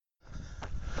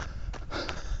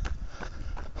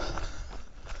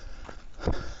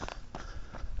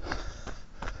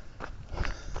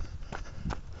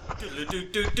do do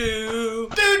do do.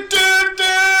 Do do do.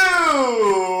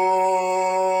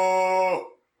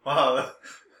 Wow.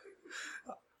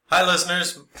 Hi,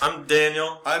 listeners. I'm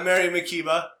Daniel. I'm Mary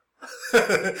McKeeba.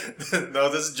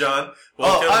 No, this is John.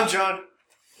 Welcome. I'm John.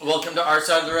 Welcome to Our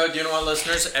Side of the Road. You know what,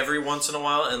 listeners? Every once in a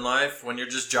while in life, when you're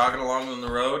just jogging along on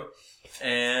the road,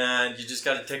 and you just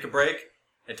got to take a break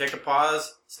and take a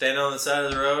pause, stand on the side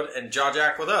of the road, and jaw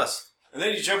jack with us. And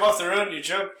then you jump off the road, and you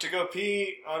jump to go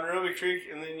pee on Ruby Creek,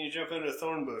 and then you jump into a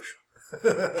thorn bush.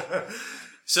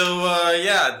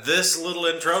 So, this little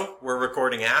intro, we're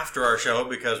recording after our show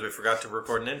because we forgot to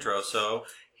record an intro. So,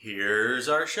 here's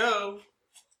our show.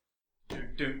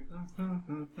 Didn't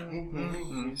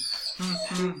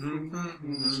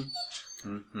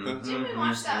we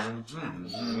watch that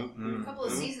a couple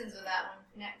of seasons of that on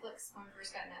Netflix when we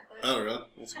first got Netflix? Oh, really?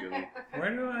 That's a good one.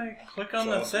 Where do I click on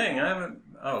the thing? I haven't...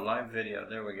 Oh, live video.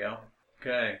 There we go.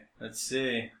 Okay, let's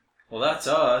see. Well, that's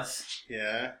us.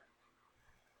 Yeah.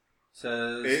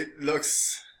 Says... It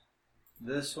looks...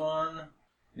 This one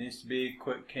needs to be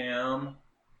quick cam.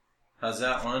 How's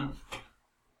that one?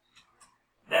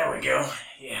 There we go.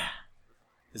 Yeah.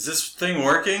 Is this thing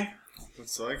working?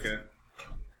 Looks like it.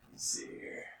 Let's see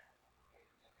here.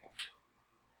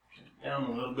 Down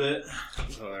a little bit.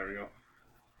 Oh, there we go.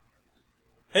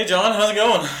 Hey, John. How's it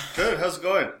going? Good. How's it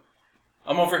going?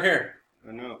 I'm over here.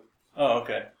 I know. Oh,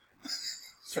 okay.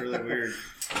 It's really weird.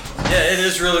 Yeah, it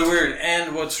is really weird.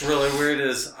 And what's really weird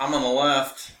is I'm on the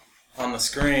left on the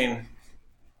screen.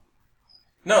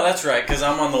 No, that's right, because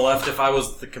I'm on the left if I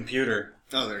was the computer.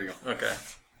 Oh, there you go. Okay.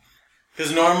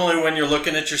 Because normally when you're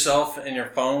looking at yourself in your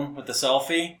phone with the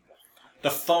selfie, the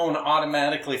phone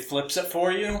automatically flips it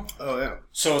for you. Oh, yeah.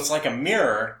 So it's like a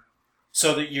mirror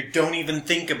so that you don't even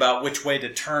think about which way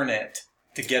to turn it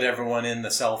to get everyone in the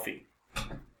selfie.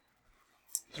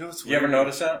 You know what's weird? You ever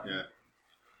notice that? Yeah.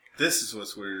 This is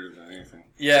what's weirder than anything.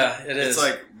 Yeah, it is. It's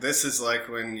like, this is like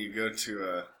when you go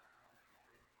to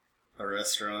a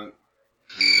restaurant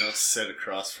and you don't sit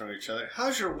across from each other.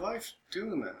 How's your wife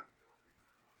doing that?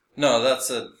 No, that's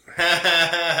a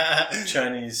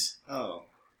Chinese... Oh.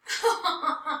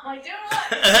 I don't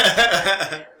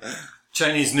know.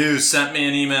 Chinese news sent me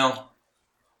an email.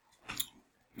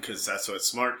 Because that's what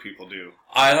smart people do.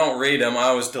 I don't read them. I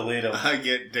always delete them. I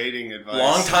get dating advice.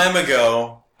 Long time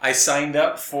ago, I signed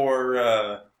up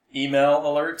for email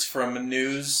alerts from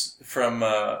news from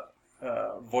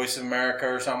Voice of America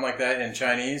or something like that in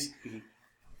Chinese. Mm-hmm.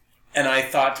 And I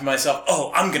thought to myself,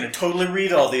 oh, I'm going to totally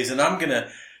read all these and I'm going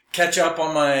to catch up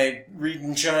on my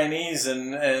reading Chinese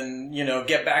and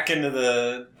get back into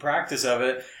the practice of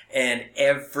it. And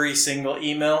every single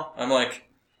email, I'm like,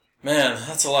 man,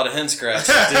 that's a lot of hand scratch.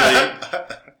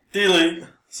 Delete.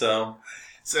 So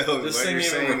this thing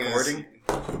even recording?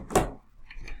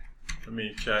 Let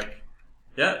me check.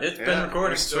 Yeah, it's been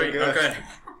recording. Sweet. Good. Okay.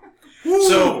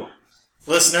 So,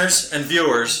 listeners and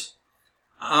viewers,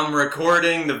 I'm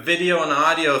recording the video and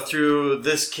audio through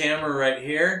this camera right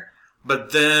here.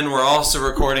 But then we're also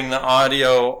recording the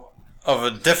audio of a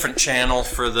different channel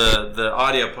for the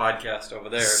audio podcast over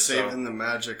there. Saving the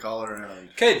magic all around.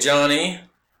 Okay, Johnny.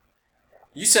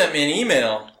 You sent me an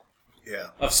email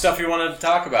of stuff you wanted to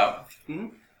talk about.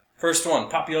 Mm-hmm. First one,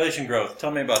 population growth.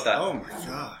 Tell me about that. Oh my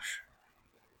gosh.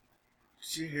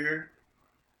 Did you hear?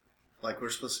 Like we're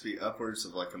supposed to be upwards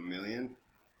of like 1 million?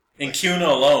 In CUNA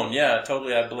alone. Yeah,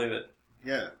 totally. I believe it.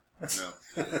 Yeah. No.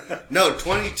 No,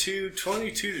 22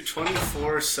 to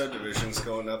 24 subdivisions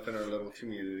going up in our little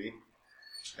community.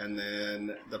 And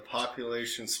then the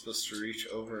population's supposed to reach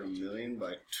over 1 million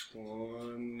by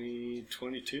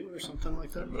 2022 or something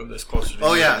like that. Move this closer to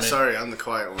Oh, you yeah. than me. Sorry, I'm the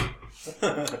quiet one.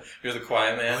 You're the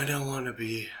quiet man. I don't want to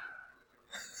be.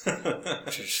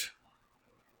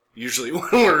 Usually when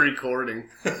we're recording.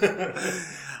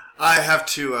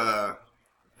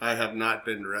 I have not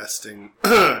been resting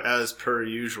as per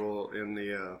usual in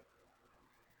the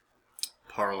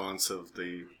parlance of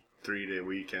the 3-day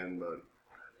weekend, but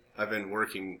I've been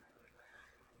working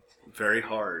very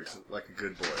hard like a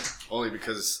good boy. Only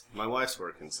because my wife's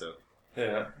working, so.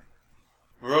 Yeah.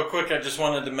 Real quick, I just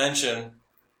wanted to mention,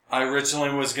 I originally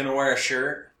was going to wear a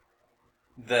shirt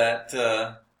that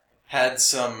had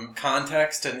some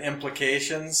context and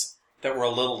implications that were a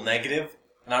little negative.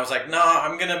 And I was like, no,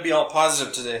 I'm going to be all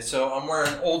positive today. So I'm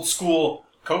wearing old school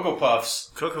Cocoa Puffs.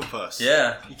 Cocoa Puffs.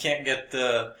 Yeah. You can't get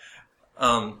the...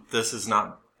 this is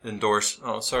not endorsed.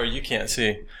 Oh, sorry, you can't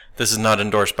see. This is not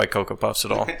endorsed by Cocoa Puffs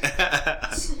at all.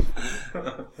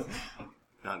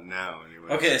 Not now, anyway.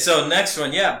 Okay, so next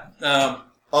one, yeah.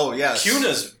 Oh, yes.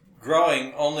 CUNA's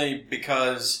growing only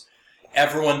because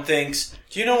everyone thinks,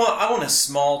 do you know what? I want a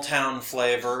small town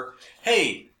flavor.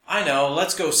 Hey, I know,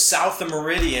 let's go south of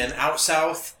Meridian, out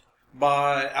south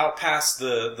out past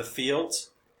the fields,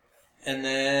 and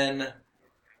then,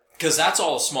 because that's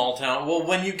all a small town. Well,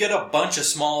 when you get a bunch of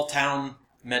small town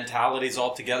mentalities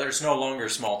all together, it's no longer a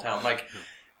small town. Like,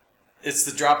 it's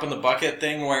the drop in the bucket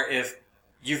thing where if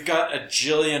you've got a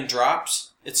jillion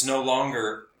drops, it's no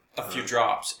longer a few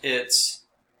drops. It's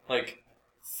like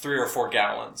 3 or 4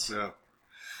 gallons. Yeah.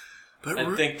 But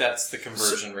I think that's the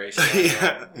conversion ratio.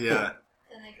 Yeah.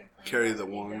 Then they complain Carry about the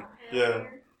they one. don't have Yeah.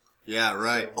 beer. Yeah,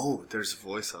 right. Oh, there's a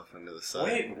voice off into the side.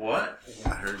 Wait, what? I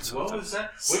heard something. What was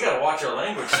that? We gotta watch our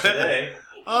language today.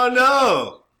 Oh,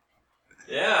 no!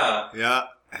 Yeah. Yeah,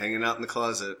 hanging out in the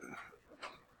closet.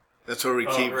 That's where we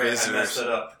keep great. visitors. I messed it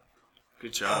up.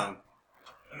 Good job.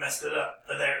 I messed it up.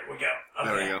 There we go. Okay.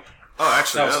 There we go. Oh,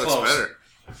 actually, That that was looks close.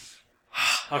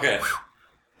 better. Okay.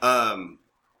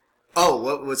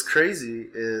 What's crazy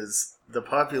is the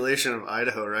population of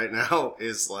Idaho right now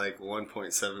is like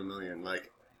 1.7 million,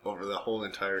 like over the whole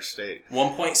entire state.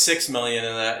 1.6 million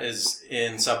of that is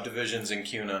in subdivisions in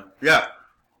Kuna. Yeah.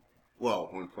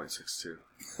 Well, 1.62.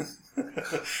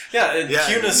 Yeah, in Yeah,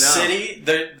 Kuna no. City,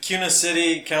 the Kuna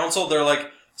City Council, they're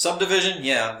like, subdivision?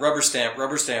 Yeah, rubber stamp,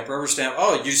 rubber stamp, rubber stamp.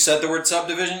 Oh, you said the word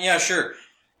subdivision? Yeah, sure.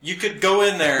 You could go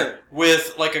in there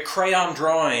with like a crayon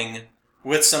drawing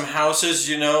with some houses,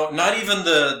 not even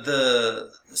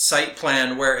the site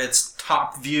plan where it's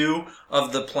top view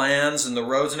of the plans and the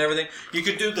roads and everything. You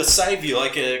could do the side view,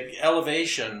 like a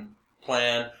elevation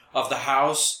plan of the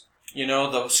house,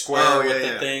 the square with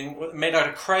the thing made out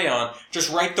of crayon.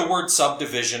 Just write the word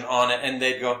subdivision on it and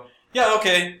they'd go, yeah,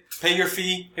 okay, pay your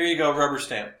fee, here you go, rubber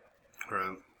stamp.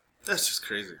 Right. That's just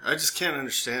crazy. I just can't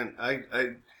understand.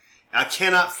 I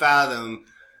cannot fathom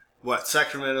what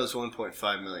Sacramento's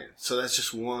 1.5 million. So that's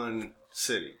just one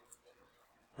city.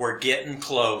 We're getting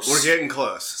close. We're getting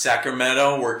close.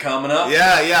 Sacramento, we're coming up.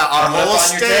 Yeah, our Coming up whole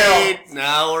on your state.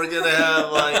 Now we're gonna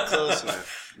have like close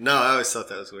enough. No, I always thought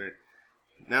that was weird.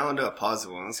 Now into a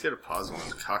positive one. Let's get a positive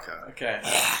one. Caca. Okay.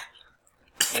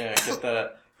 Yeah, get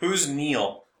that. Who's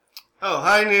Neil? Oh,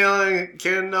 hi Neil and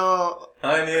Kendall.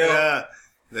 Hi, Neil. Yeah,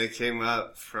 they came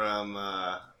up from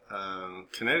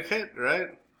Connecticut, right?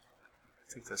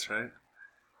 I think that's right.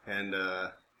 And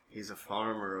he's a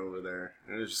farmer over there.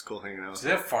 It was just cool hanging out. Does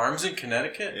they have farms in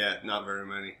Connecticut? Yeah, not very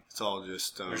many. It's all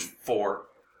just There's 4.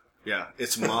 yeah.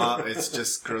 It's it's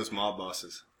just grows mob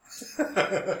bosses.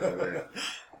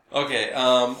 Okay.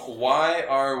 Why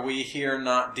are we here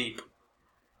not deep?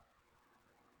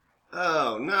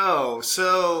 Oh no!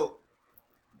 So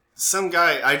some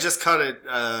guy, I just caught it.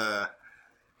 I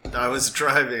was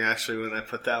driving actually when I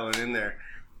put that one in there,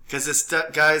 because this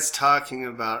guy's talking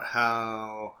about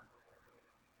how,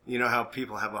 how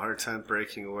people have a hard time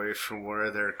breaking away from where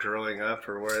they're growing up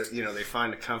or where they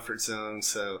find a comfort zone.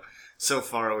 So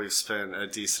far we've spent a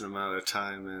decent amount of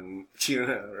time in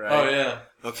right? Oh yeah.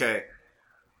 Okay.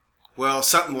 Well,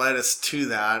 something led us to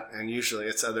that, and usually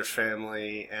it's other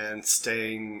family and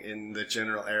staying in the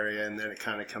general area, and then it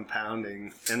kind of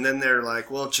compounding. And then they're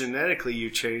like, well, genetically you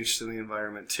change to the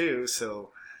environment too,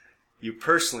 so you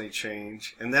personally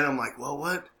change. And then I'm like, well,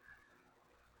 what?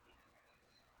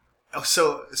 Oh,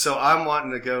 so I'm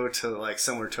wanting to go to like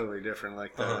somewhere totally different,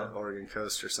 like the Oregon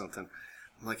coast or something.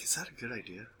 I'm like, is that a good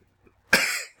idea?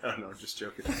 Oh no, just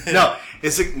joking. No,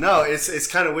 it's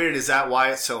kind of weird. Is that why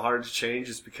it's so hard to change?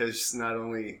 Is because not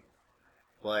only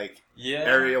like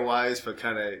area wise, but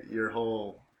kind of your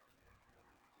whole.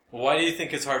 Why do you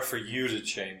think it's hard for you to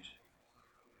change?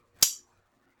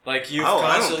 Like you've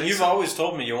always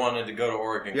told me you wanted to go to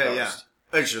Oregon Coast.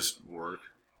 Yeah. It's just work.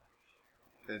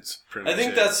 It's pretty. I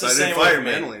think that's the same way. With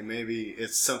me. Environmentally, maybe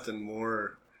it's something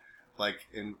more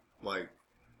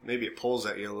maybe it pulls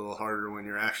at you a little harder when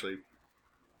you're actually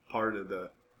part of the.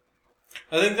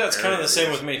 I think that's kind of the same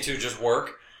with me too. Just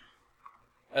work.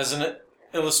 As an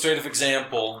illustrative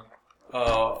example,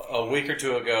 a week or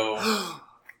two ago,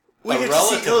 we get to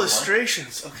see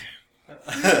illustrations.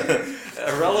 Okay.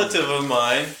 A relative of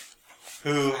mine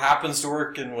who happens to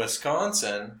work in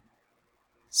Wisconsin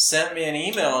sent me an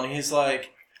email, and he's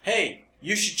like, "Hey,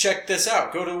 you should check this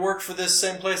out. Go to work for this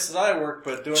same place that I work,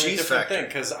 but doing a different thing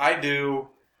because I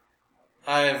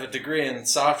have a degree in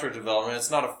software development. It's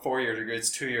not a 4-year degree,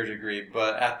 it's a 2-year degree.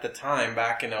 But at the time,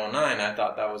 back in 2009, I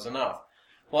thought that was enough.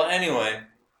 Well, anyway,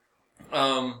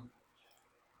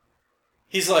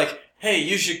 he's like, hey,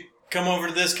 you should come over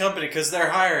to this company because they're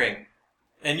hiring.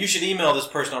 And you should email this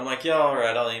person. I'm like, yeah, all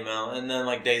right, I'll email. And then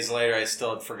like days later, I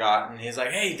still had forgotten. He's like,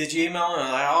 hey, did you email him?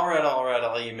 I'm like, all right,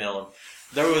 I'll email him.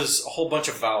 There was a whole bunch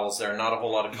of vowels there, not a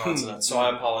whole lot of consonants, so I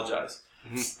apologize.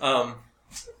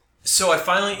 So I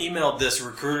finally emailed this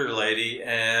recruiter lady,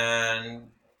 and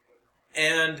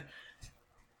And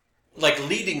like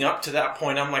leading up to that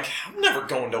point, I'm like, I'm never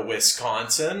going to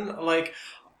Wisconsin. Like,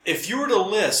 if you were to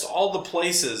list all the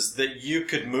places that you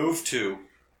could move to,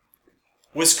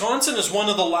 Wisconsin is one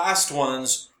of the last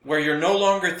ones where you're no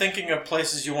longer thinking of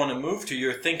places you want to move to.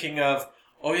 You're thinking of,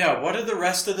 oh yeah, what are the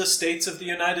rest of the states of the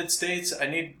United States?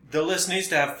 The list needs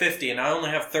to have 50, and I only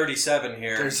have 37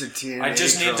 here. There's a TNA I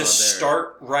just need to draw there.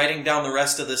 start writing down the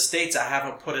rest of the states I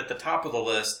haven't put at the top of the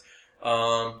list.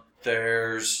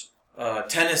 There's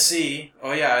Tennessee.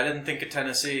 Oh yeah, I didn't think of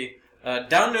Tennessee.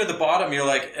 Down near the bottom, you're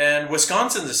like, and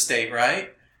Wisconsin's a state,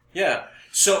 right? Yeah.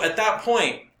 So at that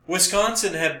point,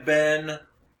 Wisconsin had been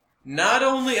not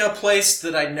only a place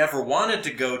that I never wanted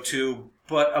to go to,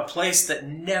 but a place that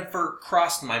never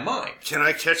crossed my mind. Can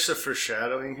I catch the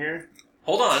foreshadowing here?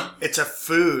 Hold on. It's a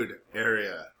food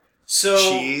area. So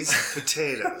Cheese,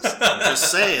 potatoes. I'm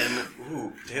just saying.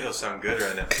 Ooh, potatoes sound good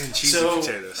right now. And cheesy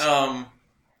potatoes.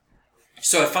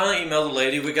 So I finally emailed the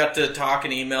lady. We got to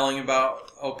talking, emailing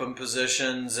about open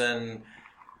positions, and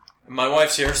my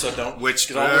wife's here, so don't. Which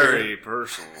get all weird. very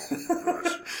personal.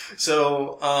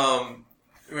 So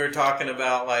we were talking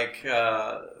about like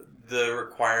the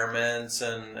requirements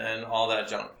and all that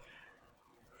junk.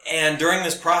 And during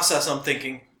this process, I'm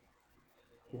thinking,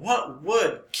 what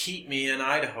would keep me in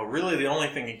Idaho? Really, the only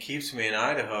thing that keeps me in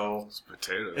Idaho It's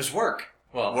potatoes. is work.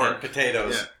 Well, Work. and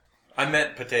potatoes. Yeah. I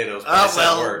meant potatoes, but I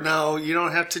said work. No, you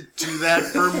don't have to do that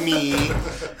for me.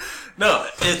 No,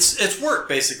 it's work,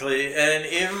 basically. And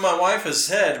even my wife has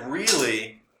said,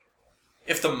 really,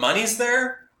 if the money's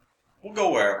there, we'll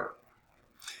go wherever.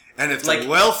 And if Like- the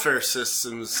welfare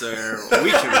system's there,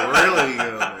 we can really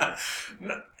go there.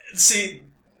 No, see,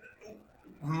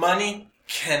 money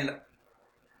can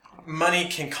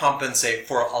compensate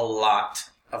for a lot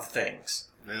of things.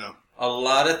 Yeah. A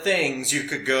lot of things you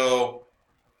could go,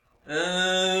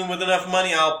 with enough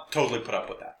money, I'll totally put up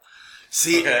with that.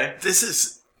 See, Okay. this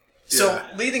is... So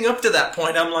yeah. leading up to that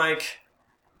point, I'm like,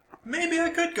 maybe I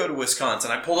could go to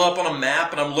Wisconsin. I pulled it up on a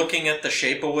map, and I'm looking at the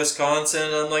shape of Wisconsin,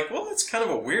 and I'm like, well, it's kind of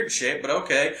a weird shape, but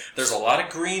okay. There's a lot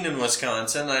of green in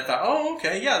Wisconsin, and I thought, oh,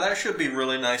 okay, yeah, that should be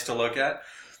really nice to look at.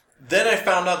 Then I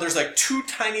found out there's like 2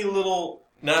 tiny little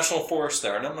national forests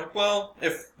there, and I'm like, well,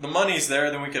 if the money's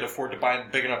there, then we could afford to buy a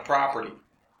big enough property.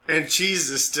 And cheese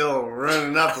is still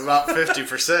running up about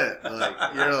 50%. Like,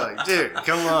 you're like, dude,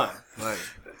 come on. Like,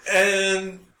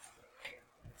 And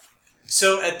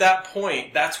so at that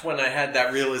point, that's when I had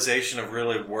that realization of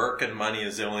really work and money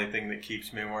is the only thing that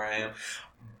keeps me where I am.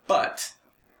 But,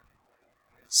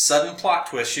 sudden plot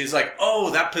twist, she's like,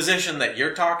 oh, that position that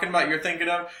you're talking about, you're thinking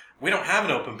of, we don't have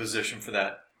an open position for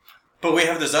that. But we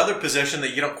have this other position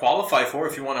that you don't qualify for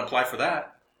if you want to apply for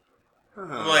that.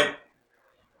 I'm like,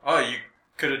 oh,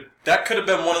 that could have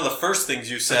been one of the first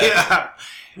things you said. yeah.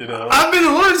 You know? I've been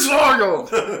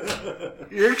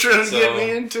hornswoggled. You're trying to get me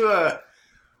into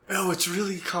it's a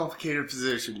really complicated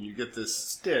position. You get this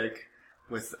stick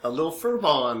with a little fur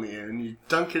ball on the end. You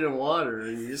dunk it in water,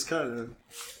 and you just kind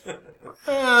of...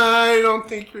 I don't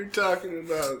think you're talking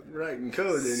about writing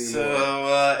code anymore.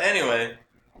 So, anyway.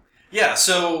 Yeah,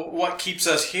 so what keeps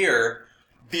us here?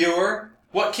 Buer,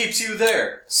 what keeps you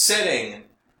there? Sitting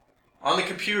on the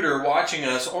computer watching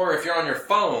us, or if you're on your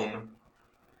phone,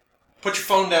 put your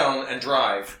phone down and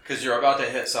drive, because you're about to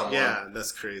hit someone. Yeah,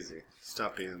 that's crazy.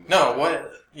 Stop being... No,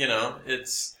 what,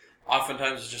 it's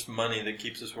oftentimes it's just money that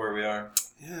keeps us where we are.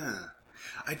 Yeah.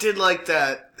 I did like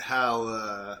that,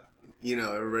 how,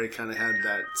 everybody kind of had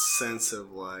that sense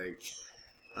of, like,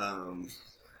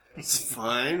 it's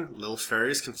fine. Little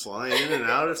fairies can fly in and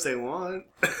out if they want.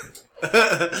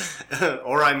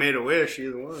 Or I made a wish,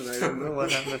 either one. I don't know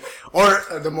what happened. Or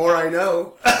the more I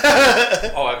know.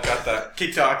 Oh, I've got that.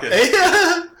 Keep talking.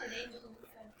 Yeah.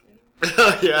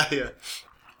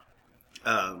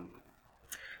 Yeah.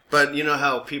 But you know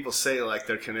how people say, like,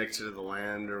 they're connected to the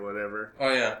land or whatever?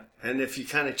 Oh, yeah. And if you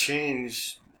kind of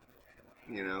change,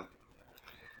 even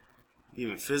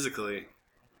physically,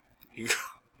 you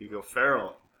go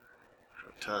feral.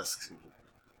 Grow tusks and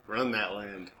run that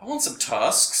land. I want some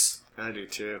tusks. I do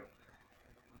too.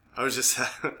 I was just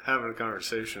having a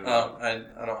conversation Oh, about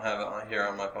I don't have it on here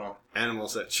on my phone.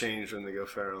 animals that change when they go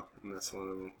feral, and that's one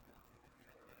of them.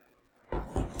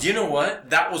 Do you know what?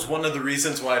 That was one of the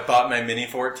reasons why I bought my Mini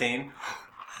 14.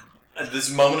 This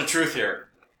is a moment of truth here.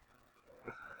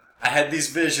 I had these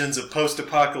visions of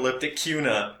post-apocalyptic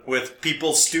CUNA with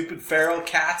people's stupid feral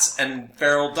cats and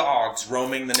feral dogs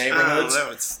roaming the neighborhoods. Oh, that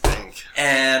would stink.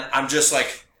 And I'm just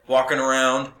like walking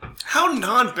around. How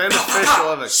non-beneficial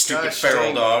of a Stupid gosh feral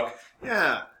dang- dog.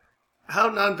 Yeah. How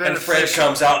And non-beneficial. Fred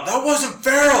comes out. That wasn't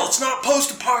feral. It's not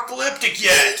post-apocalyptic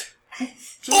yet.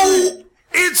 Oh,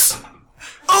 it's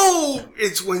oh,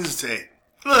 it's Wednesday.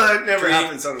 It never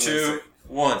happens on a 3, Wednesday.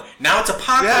 2, 1. Now it's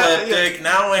apocalyptic. Yeah.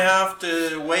 Now we have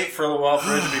to wait for a little while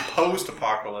for it to be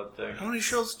post-apocalyptic. How many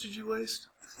shells did you waste?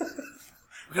 We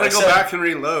gotta go back and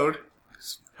reload.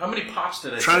 How many pops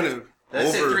did I say? Did I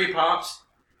say 3 pops?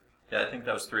 Yeah, I think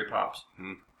that was 3 pops.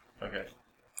 Okay.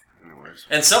 Anyways.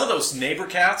 And some of those neighbor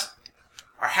cats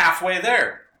are halfway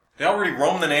there. They already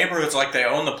roam the neighborhoods like they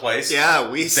own the place. Yeah,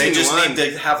 we see They just need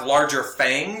to have larger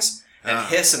fangs and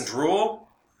hiss and drool.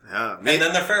 Yeah, and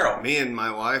then they're feral. Me and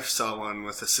my wife saw one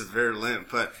with a severe limp,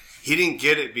 but he didn't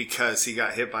get it because he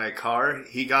got hit by a car.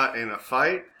 He got in a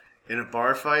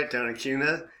bar fight down in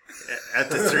Cuna at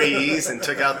the 3 E's and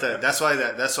took out the. That's why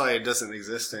it doesn't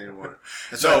exist anymore.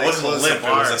 That's why it wasn't a limp. It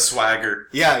was a swagger.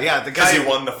 Yeah. The guy he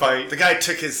won the fight. The guy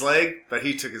took his leg, but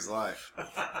he took his life.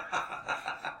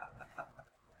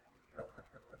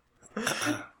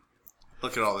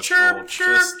 Look at all this gold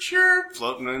chirp.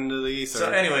 floating into the ether.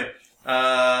 So anyway,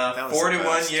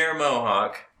 41-year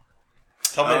mohawk.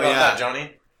 Tell me about that,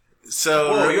 Johnny.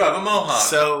 So you have a mohawk.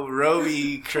 So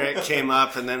Roby came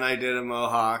up, and then I did a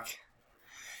mohawk.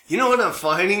 You know what I'm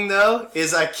finding though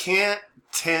is I can't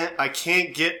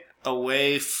get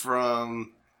away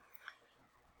from,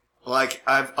 like,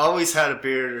 I've always had a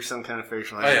beard or some kind of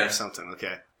facial hair or something.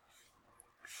 Okay.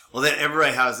 Well, then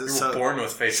everybody has it. You were born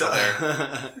with facial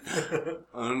hair.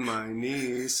 On my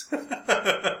knees.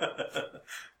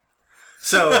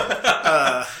 So,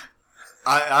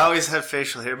 I always have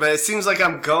facial hair, but it seems like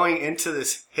I'm going into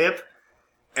this hip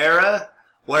era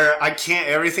where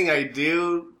everything I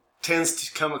do tends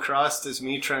to come across as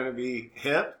me trying to be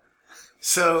hip.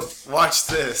 So, watch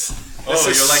this. You're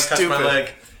like, touch my leg.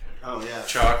 Oh, yeah.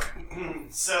 Chuck.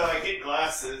 So, I get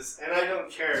glasses, and I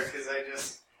don't care because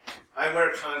I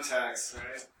wear contacts,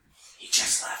 right? He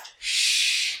just left.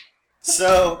 Shh.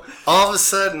 So, all of a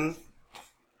sudden...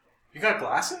 You got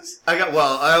glasses? I always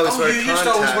wear contacts. You used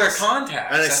to always wear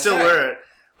contacts. And I still wear it.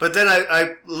 But then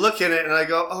I look at it and I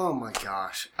go, oh my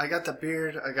gosh. I got the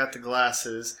beard, I got the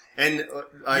glasses, and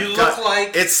look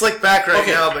like... It's slicked back right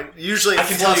now, but usually I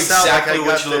can tell you exactly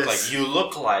what you look like. You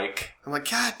look like... I'm like,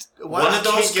 God, why one of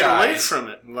those get away from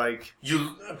it? Like,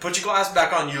 you put your glasses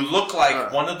back on. You look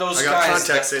like one of those guys. I got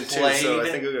contacts in too, so I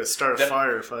think I'm gonna start a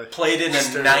fire if I played in a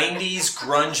 '90s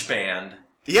grunge band.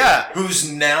 Yeah,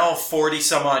 who's now 40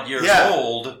 some odd years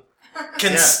old,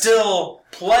 can still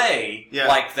play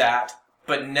like that.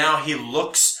 But now he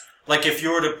looks like, if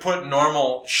you were to put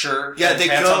normal shirt, and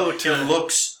pants on, he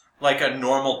looks like a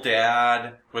normal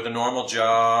dad with a normal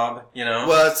job, you know?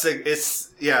 Well,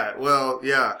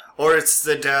 or it's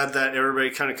the dad that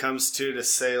everybody kind of comes to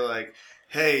say, like,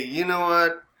 hey, you know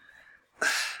what?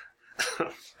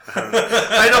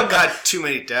 I don't got too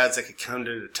many dads that could come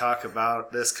to talk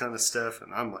about this kind of stuff,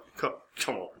 and I'm like, come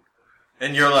on.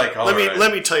 And you're like,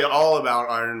 let me tell you all about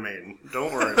Iron Maiden.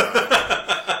 Don't worry about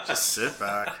it. Just sit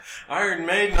back. Iron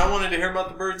Maiden, I wanted to hear about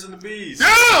the birds and the bees.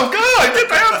 Oh, God, get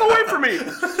the F away from me.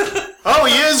 Oh,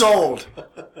 he is old.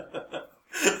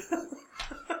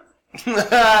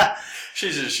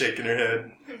 She's just shaking her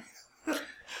head.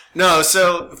 No,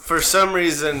 so for some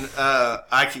reason,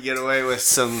 I could get away with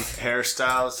some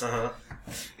hairstyles.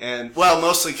 And,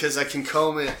 mostly because I can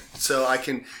comb it so I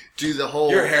can do the whole...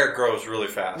 Your hair grows really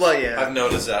fast. Well, yeah. I've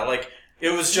noticed that. Like,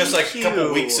 it was just like a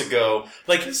couple weeks ago.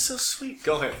 Like, it's so sweet.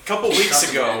 Go ahead. A couple weeks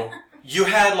ago, you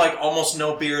had like almost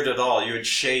no beard at all. You had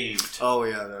shaved. Oh,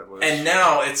 yeah, that was... And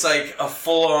now it's like a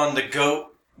full-on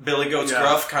Billy Goat's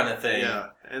Gruff kind of thing. Yeah.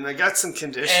 And I got some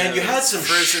conditions. And you had some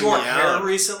short hair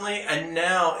recently, and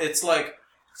now it's like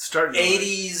starting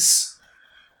 80s.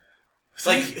 It's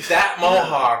like that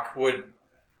mohawk would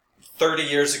 30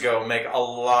 years ago make a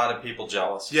lot of people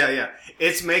jealous. Yeah.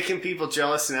 It's making people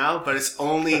jealous now, but it's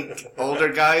only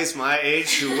older guys my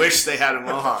age who wish they had a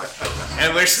mohawk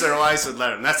and wish their wives would let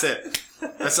them. That's it.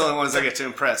 That's the only ones I get to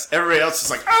impress. Everybody else is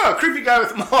like, oh, creepy guy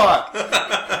with a mohawk.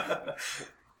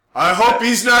 I hope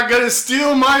he's not going to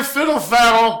steal my fiddle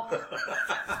faddle.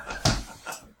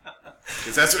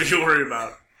 Because that's what you worry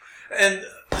about. And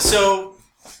so,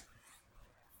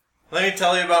 let me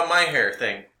tell you about my hair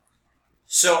thing.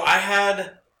 So I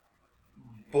had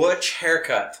butch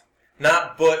haircut.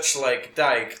 Not butch like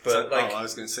Dyke, but like... Oh, I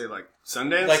was going to say like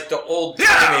Sundance? Like the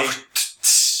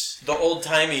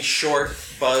old-timey short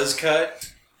buzz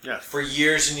cut. Yeah. For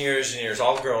years and years and years,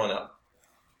 all growing up.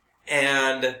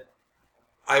 And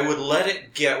I would let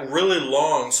it get really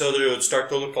long so that it would start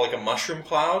to look like a mushroom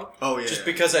cloud. Oh, yeah. Just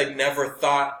because I never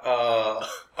thought,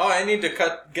 I need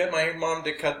to get my mom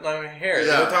to cut my hair.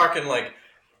 Yeah. We're talking like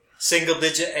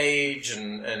single-digit age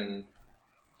and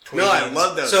tweens. No, I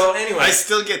love those. So anyway. I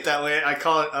still get that way. I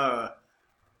call it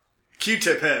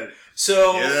Q-tip head.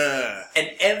 So, Yeah. and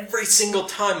every single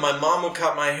time my mom would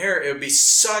cut my hair, it would be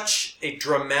such a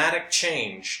dramatic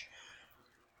change.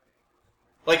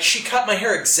 Like, she cut my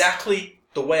hair exactly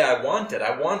the way I wanted.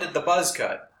 I wanted the buzz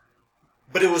cut.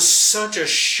 But it was such a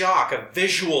shock, a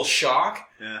visual shock.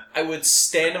 Yeah. I would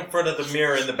stand in front of the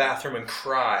mirror in the bathroom and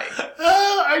cry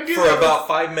I do for that. about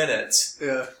 5 minutes.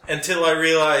 Yeah. Until I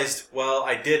realized, well,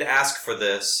 I did ask for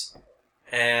this.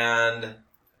 And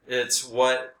it's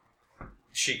what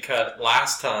she cut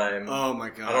last time. Oh my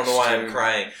gosh. I don't know why I'm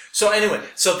crying. So anyway,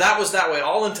 so that was that way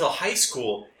all until high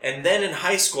school. And then in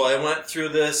high school, I went through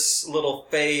this little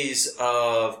phase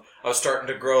of, I was starting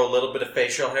to grow a little bit of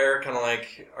facial hair, kind of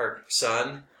like our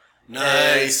son.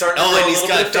 Nice. He's starting to grow and a he's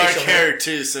little bit got of dark facial hair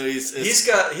too, so he's you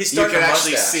starting can to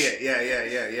actually see it.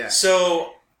 Yeah.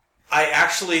 So I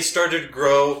actually started to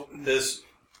grow this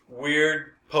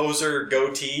weird poser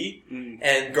goatee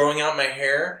and growing out my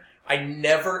hair. I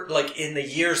never, like in the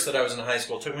years that I was in high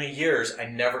school, it took me years, I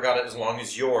never got it as long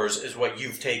as yours is what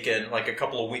you've taken like a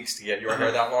couple of weeks to get your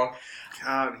hair that long.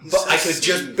 God, But I could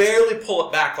just barely pull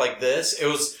it back like this.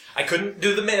 I couldn't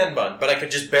do the man bun, but I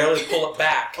could just barely pull it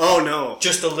back. Oh no.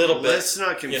 Just a little bit. Let's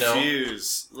not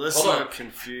confuse. Let's Hold not on.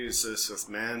 confuse this with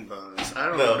man buns. I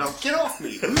don't No. know. No, get off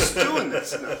me. Who's doing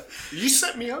this? No. You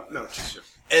set me up? No, just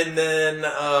And then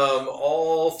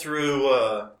all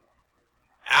through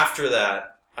after that,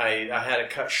 I had it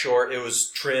cut short. It was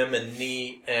trim and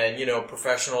neat and,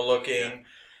 professional looking.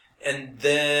 And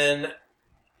then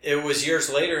it was years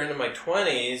later into my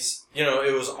 20s,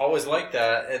 it was always like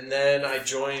that. And then I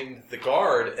joined the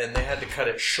Guard and they had to cut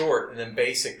it short. And then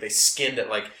basic, they skinned it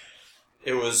like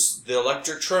it was the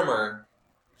electric trimmer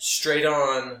straight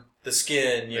on the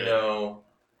skin,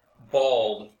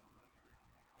 bald.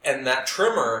 And that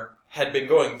trimmer had been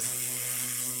going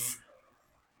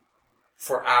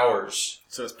for hours.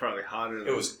 So it's probably hotter than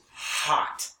It was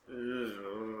hot.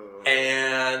 Ew.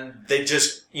 And they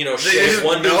just, shave just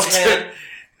one dude's melted. head,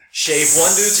 shave one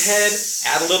dude's head,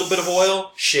 add a little bit of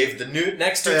oil, shave the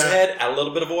next dude's head, add a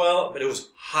little bit of oil, but it was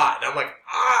hot. And I'm like,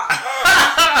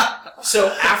 So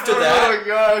after that... Oh my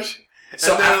gosh.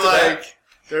 So and after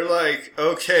they're like,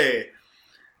 okay,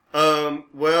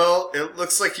 well, it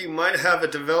looks like you might have a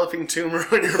developing tumor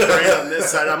on your brain on this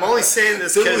side. I'm only saying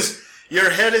this because your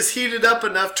head is heated up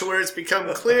enough to where it's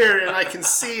become clear and I can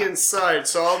see inside.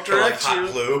 So I'll direct hot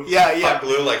you. glue. Yeah. Hot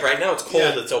glue. Like right now it's cold,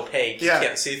 Yeah. it's opaque, Yeah. you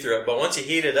can't see through it. But once you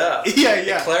heat it up, Yeah.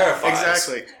 it clarifies.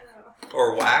 Exactly.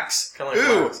 Or wax. Kind of like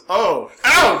Ooh. wax. Oh.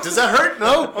 Ow. Does that hurt?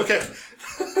 No? Okay.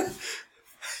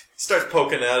 Starts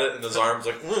poking at it and his arm's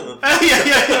like,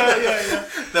 Yeah.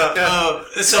 No,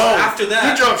 so after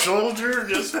that... Good job, soldier.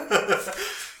 Just...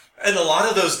 And a lot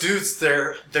of those dudes,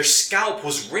 their scalp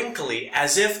was wrinkly,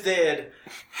 as if they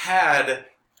had...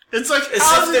 It's like, As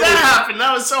how if did they that were- happen?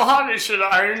 That was so hot, I should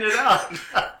have ironed it out.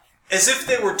 As if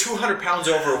they were 200 pounds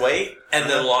overweight and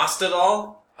then lost it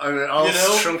all. I mean, all You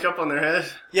know? shrunk up on their head.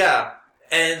 Yeah.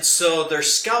 And so their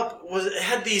scalp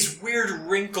had these weird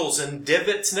wrinkles and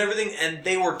divots and everything, and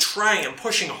they were trying and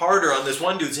pushing harder on this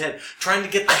one dude's head, trying to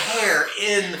get the hair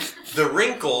in the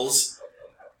wrinkles,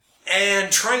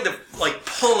 and trying to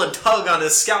pull and tug on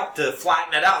his scalp to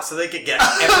flatten it out so they could get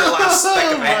every last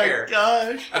speck of hair. Oh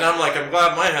my gosh. And I'm like, I'm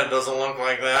glad my head doesn't look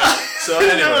like that. So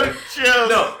anyway,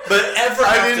 No, but ever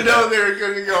I after didn't know that, they were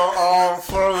going to go all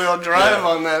four-wheel drive Yeah.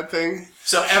 on that thing.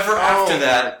 so ever after my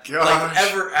that, gosh.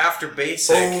 ever after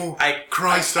basic, Oh, I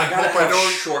Christ, I gotta hope I have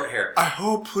don't- short hair. I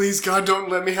hope, please, God, don't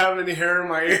let me have any hair in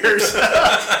my ears.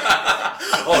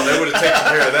 Oh, they would have taken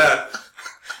care of that.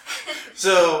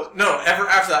 So no, ever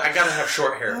after that, I gotta have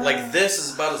short hair. Like this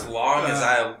is about as long as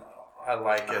I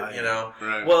like it.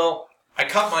 Right. Well, I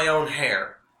cut my own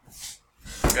hair.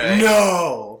 Okay.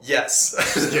 No. Yes.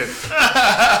 Just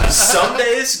kidding. Some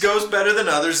days goes better than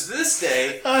others. This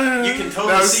day, you can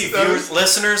totally see viewers,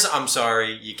 listeners. I'm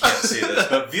sorry, you can't see this,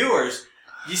 but viewers,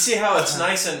 you see how it's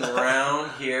nice and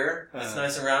round here. It's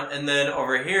nice and round, and then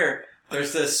over here,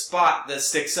 there's this spot that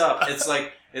sticks up. It's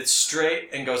like it's straight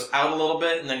and goes out a little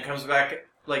bit, and then comes back.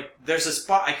 Like there's a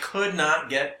spot I could not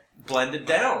get blended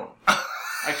down.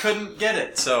 I couldn't get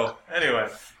it. So anyway.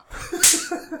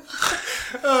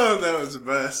 Oh, that was the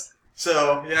best.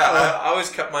 So yeah, I always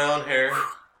cut my own hair.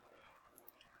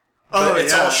 Oh, But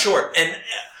it's yeah. all short. And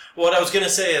what I was going to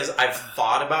say is I've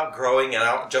thought about growing it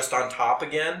out just on top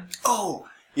again, Oh,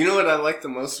 you know what I like the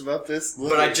most about this?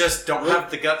 but I just don't have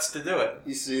the guts to do it.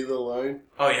 You see the line?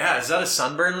 Oh yeah, is that a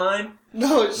sunburn line?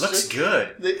 No, it's Looks just...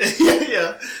 good.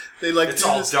 Yeah. They like It's do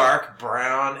all this- dark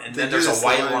brown, and They then do there's a this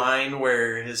white line. line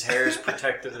where his hair is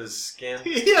protected his skin.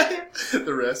 Yeah.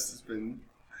 The rest has been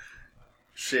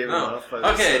shaven Oh. off by the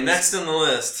Okay, sun. next on the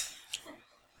list.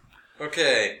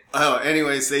 Okay. Oh,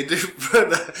 anyways, they do.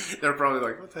 They're probably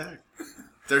like, what the heck?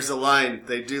 There's a line.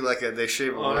 They do they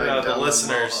shave a line no, down the the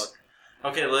listeners.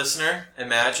 mohawk. Okay, listener,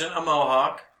 imagine a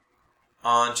mohawk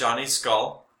on Johnny's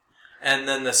skull, and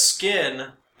then the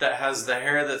skin that has the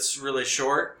hair that's really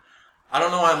short. I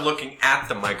don't know why I'm looking at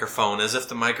the microphone as if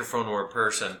the microphone were a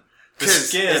person. The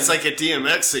skin. It's like a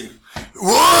DMX thing.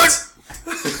 What?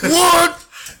 What?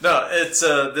 No, it's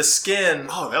the skin.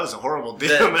 Oh, that was a horrible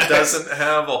DMX. That doesn't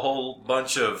have a whole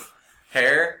bunch of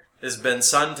hair has been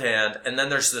suntanned, and then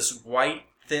there's this white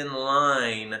thin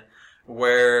line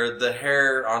where the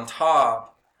hair on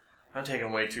top. I'm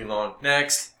taking way too long.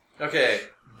 Next. Okay.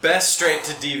 Best straight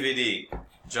to DVD,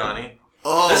 Johnny.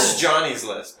 Oh. This is Johnny's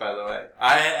list, by the way.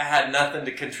 I had nothing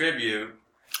to contribute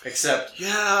except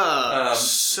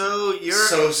so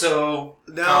you're so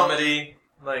now, comedy,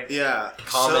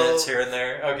 comments so here and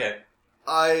there. Okay.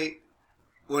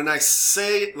 When I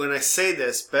say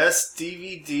this, best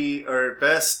DVD or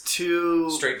best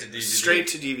straight to DVD. Straight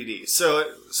to DVD.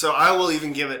 So I will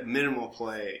even give it minimal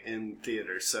play in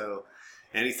theater. So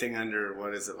anything under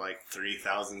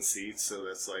 3,000 seats. So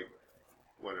that's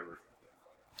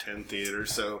 10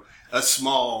 theaters. So a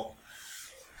small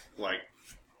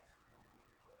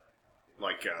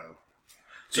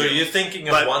So you're thinking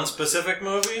of one specific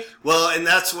movie? Well, and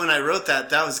that's when I wrote that.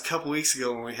 That was a couple weeks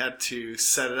ago when we had to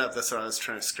set it up. That's what I was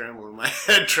trying to scramble in my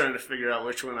head, trying to figure out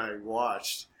which one I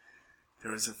watched.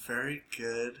 There was a very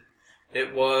good...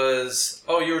 It was...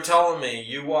 Oh, you were telling me.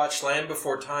 You watched Land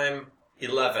Before Time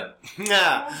 11.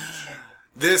 Yeah.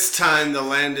 This time the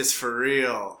land is for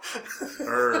real.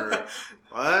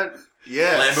 What?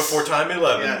 Yes. Land Before Time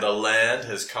 11. Yeah. The land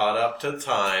has caught up to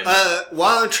time.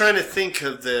 While I'm trying to think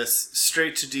of this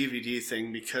straight to DVD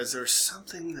thing, because there's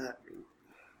something that...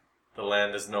 The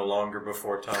land is no longer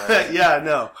before time. Yeah,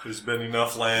 no. There's been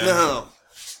enough land. No.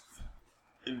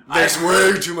 There's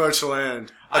way too much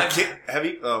land. Have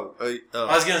you? I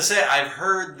was going to say, I've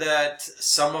heard that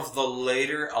some of the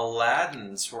later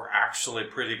Aladdins were actually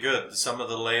pretty good. Some of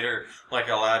the later, like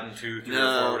Aladdin 2, 3, or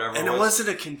 4, whatever and it was. it wasn't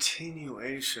a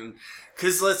continuation.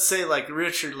 Because let's say,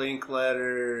 Richard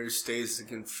Linklater, Days of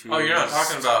Confused. Oh, you're not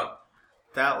talking about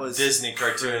that was Disney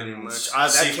cartoons.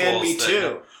 That can be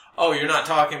too. Oh, you're not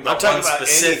talking about one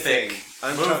specific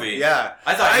movie. Yeah.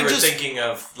 I thought you were thinking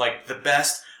of, the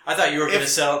best... I thought you were going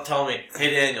to tell me, hey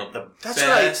Daniel, That's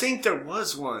what I think there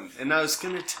was one, and I was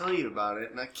going to tell you about it,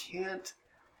 and I can't.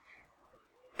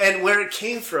 And where it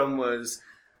came from was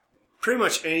pretty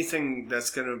much anything that's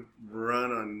going to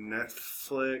run on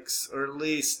Netflix, or at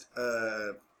least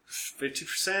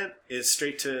 50% is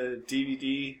straight to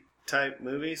DVD type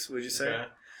movies. Would you say? Okay.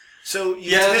 So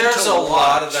there's a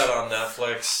lot of that on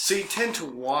Netflix. So you tend to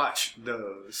watch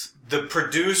those. The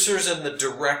producers and the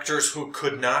directors who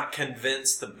could not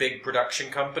convince the big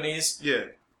production companies,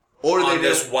 or on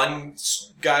this one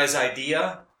guy's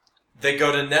idea, they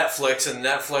go to Netflix, and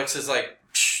Netflix is like,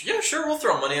 yeah, sure, we'll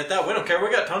throw money at that. We don't care. We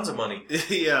got tons of money.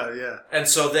 Yeah. And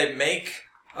so they make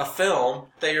a film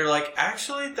that you're like,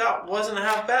 actually, that wasn't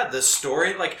half bad. The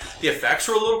story, the effects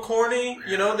were a little corny.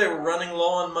 You know, they were running low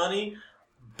on money.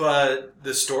 But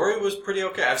the story was pretty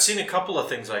okay. I've seen a couple of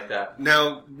things like that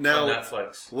now on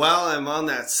Netflix. While I'm on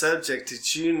that subject,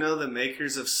 did you know the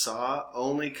makers of Saw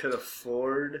only could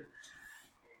afford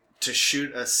to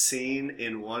shoot a scene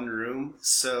in one room?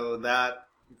 So that,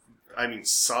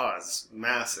 Saw is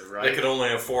massive, right? They could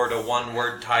only afford a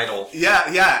one-word title.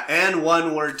 Yeah, and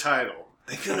one-word title.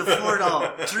 They couldn't afford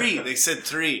all three. They said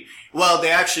 3. Well,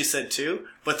 they actually said 2,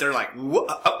 but they're like,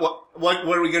 what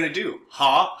are we going to do?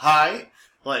 Hi?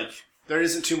 There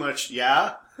isn't too much,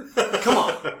 yeah? Come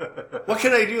on. What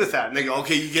can I do with that? And they go,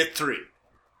 okay, you get 3.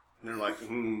 And they're like,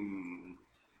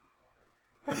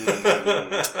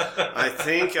 I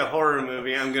think a horror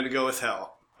movie, I'm going to go with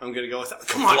Hell. Come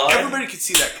on, everybody could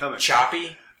see that coming.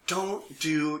 Chappie? No.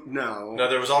 No,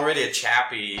 there was already a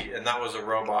Chappie, and that was a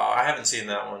robot. I haven't seen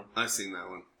that one. I've seen that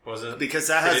one. Was it? Because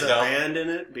that has a band in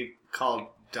it called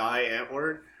Die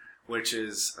Antwoord, which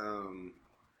is...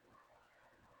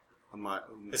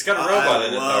 It's got a robot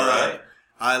in it, though,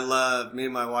 right? Me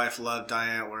and my wife love Die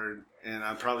Antwoord, and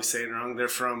I'm probably saying it wrong. They're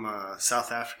from South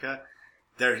Africa.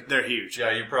 They're huge.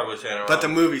 Yeah, you're probably saying it wrong. But the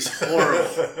movie's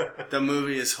horrible. The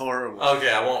movie is horrible.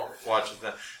 Okay, I won't watch it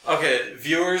then. Okay,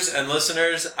 viewers and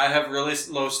listeners, I have really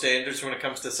low standards when it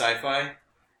comes to sci-fi.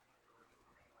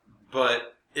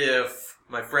 But if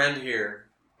my friend here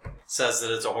says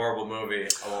that it's a horrible movie,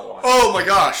 I won't watch it. Oh my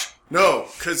gosh! No,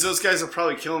 because those guys will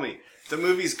probably kill me. The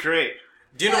movie's great.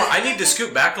 Do you know what? I need to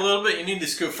scoot back a little bit. You need to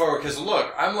scoot forward. Because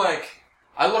look, I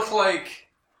look like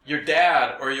your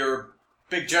dad or your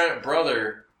big giant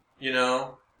brother, you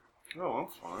know? Oh,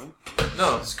 I'm fine.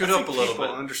 No, scoot up a little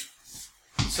bit.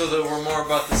 So that we're more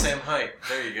about the same height.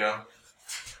 There you go.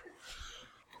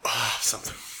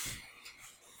 Something.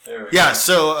 There we Yeah, go.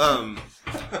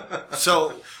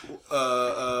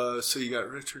 so you got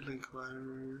Richard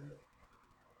Linklater.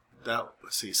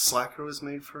 Let's see, Slacker was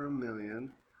made for $1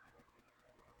 million.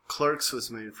 Clerks was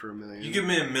made for $1 million. You give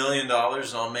me $1 million and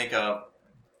I'll make a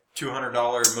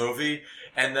 $200 movie,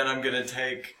 and then I'm gonna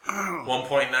take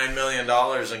 $1.9 million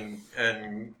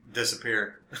and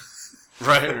disappear.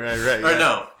 Right. Or Yeah.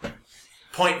 no,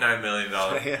 $0.9 million.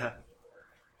 Yeah.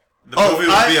 The movie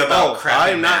would be about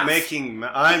crappy I'm math.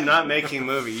 not making a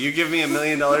movie. You give me $1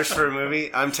 million for a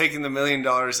movie, I'm taking the $1 million,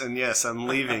 and yes, I'm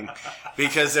leaving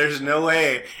because there's no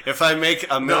way if I make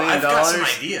 $1 million I've got some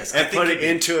ideas. and put it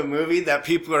into a movie that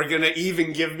people are gonna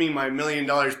even give me my $1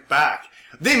 million back.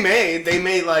 They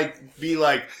may like be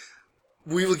like,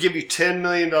 we will give you $10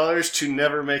 million to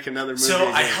never make another movie. So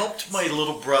again. I helped my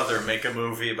little brother make a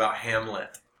movie about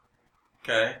Hamlet.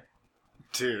 Okay?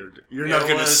 Dude, you're not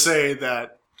gonna say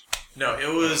that. No,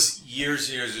 it was years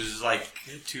and years. It was like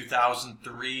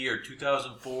 2003 or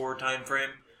 2004 time frame.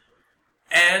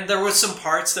 And there was some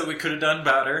parts that we could have done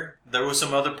better. There was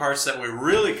some other parts that we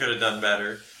really could have done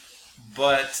better.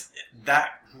 But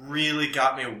that really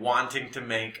got me wanting to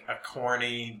make a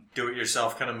corny,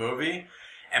 do-it-yourself kind of movie.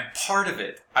 And part of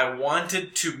it, I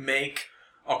wanted to make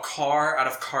a car out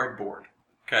of cardboard.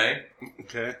 Okay?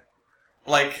 Okay.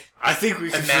 Like, I think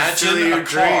we can imagine fulfill your a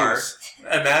car. dreams.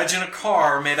 Imagine a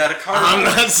car made out of cardboard. I'm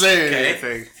not saying okay?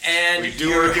 anything. And We do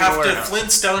you work in a have to warehouse.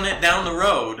 Flintstone it down the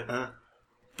road. Huh?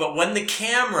 But when the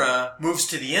camera moves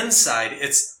to the inside,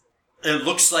 it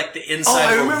looks like the Oh, inside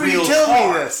I of a remember real you telling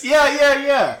car. me this.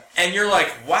 Yeah. And you're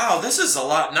like, wow, this is a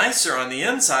lot nicer on the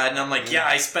inside. And I'm like, yeah,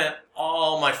 I spent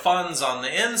all my funds on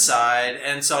the inside.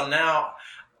 And so now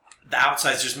the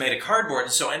outside's just made of cardboard.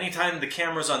 And so anytime the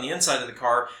camera's on the inside of the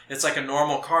car, it's like a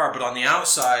normal car. But on the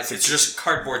outside, it's just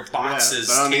cardboard boxes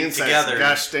but on the taped inside, together. it's a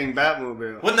gosh dang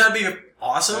Batmobile. Wouldn't that be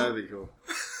awesome? That'd be cool.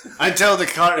 Until the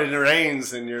car it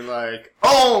rains and you're like,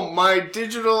 oh, my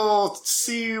digital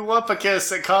C Wupacus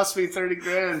that cost me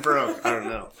 $30,000 broke. I don't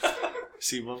know.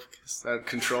 C Wupacus that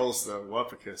controls the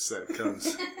Wupacus that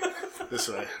comes this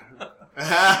way.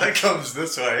 That comes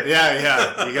this way.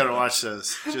 Yeah. You gotta watch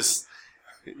those.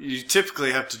 You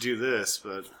typically have to do this,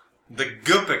 but The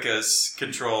Goopicus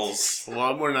controls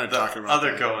well, we're not the talking about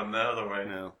other that. going the other way.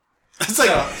 No. It's like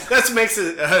that makes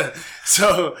it.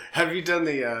 So, have you done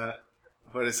the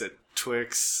what is it?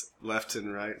 Twix left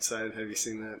and right side. Have you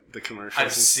seen that? The commercials. I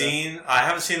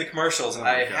haven't seen the commercials. Oh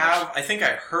my gosh. I think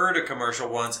I heard a commercial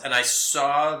once, and I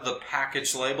saw the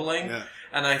package labeling, Yeah.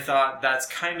 and I thought that's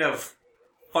kind of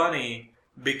funny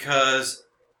because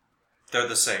they're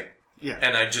the same, Yeah.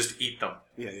 and I just eat them.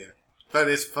 Yeah. But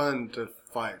it's fun to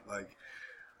fight. Like,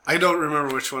 I don't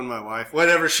remember which one my wife.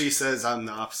 Whatever she says, I'm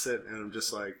the opposite, and I'm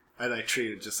just like, and I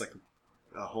treat it just like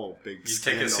a whole big. You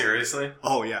scandal. take it seriously?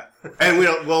 Oh yeah, and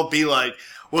we'll be like,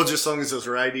 well, just as long as those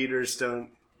right eaters don't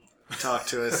talk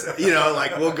to us,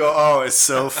 like we'll go. Oh, it's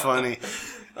so funny.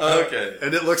 Okay.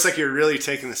 And it looks like you're really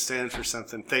taking a stand for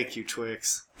something. Thank you,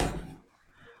 Twix.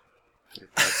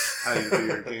 If that's how you do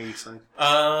your game, son.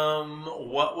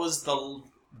 What was the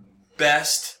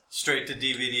best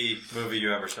straight-to-DVD movie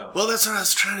you ever saw? Well, that's what I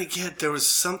was trying to get. There was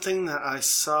something that I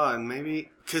saw, and maybe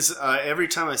because every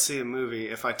time I see a movie,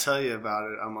 if I tell you about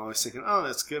it, I'm always thinking, "Oh,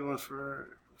 that's a good one for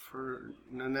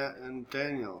Nanette and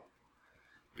Daniel,"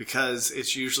 because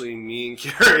it's usually me and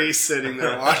Carrie sitting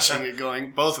there watching it,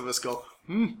 going. Both of us go,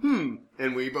 "Hmm,"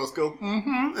 and we both go,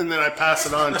 "Hmm," and then I pass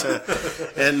it on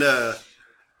to, and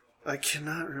I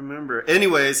cannot remember.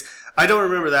 Anyways, I don't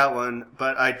remember that one,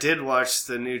 but I did watch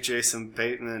the new Jason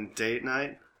Bateman Game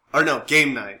Night. Oh,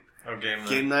 Game Night.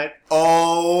 Game Night.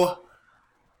 Oh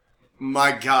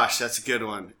my gosh, that's a good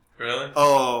one. Really?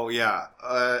 Oh yeah.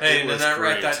 Hey, it was Nanette,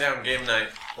 write great. that down. Game Night.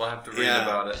 We'll have to read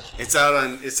about it. It's out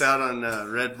on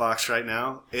Redbox right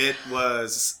now. It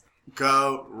was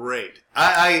great.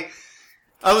 I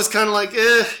was kind of like,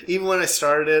 even when I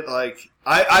started it, like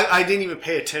I didn't even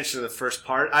pay attention to the first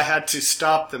part. I had to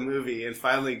stop the movie and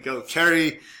finally go,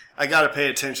 Carrie, I got to pay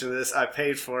attention to this. I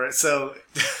paid for it, so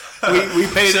we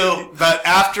paid. But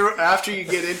after you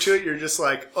get into it, you're just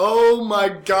like, oh my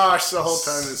gosh, the whole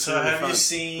time it's So really have fun. you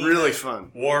seen Really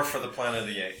fun. War for the Planet of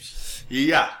the Apes?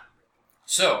 Yeah.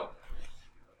 So,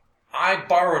 I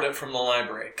borrowed it from the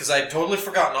library because I had totally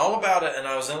forgotten all about it, and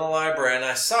I was in the library and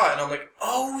I saw it, and I'm like,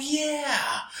 oh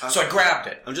yeah! So I grabbed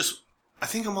it. I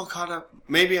think I'm all caught up.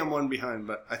 Maybe I'm one behind,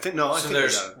 but I think I So think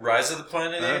there's I got it. Rise of the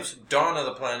Planet of the Apes, Dawn of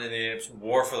the Planet of the Apes,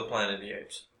 War for the Planet of the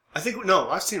Apes. I think no,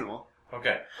 I've seen them all.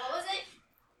 Okay. What was it?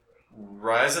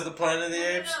 Rise of the Planet of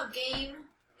the Apes? No, game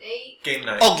date. Game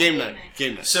night. Oh, game night.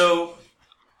 Game night. So,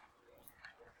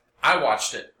 I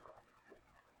watched it.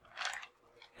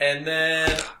 And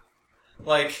then,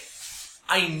 like,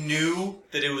 I knew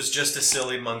that it was just a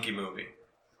silly monkey movie.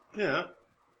 Yeah.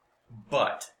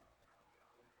 But,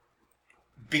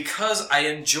 because I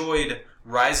enjoyed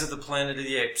Rise of the Planet of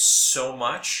the Apes so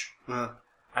much, I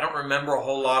don't remember a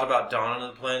whole lot about Dawn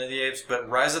of the Planet of the Apes, but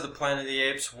Rise of the Planet of the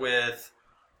Apes with,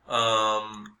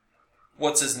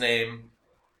 what's his name?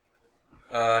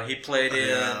 He played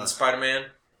in Spider-Man.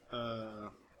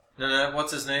 No,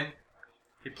 what's his name?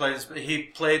 He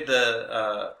played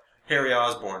the Harry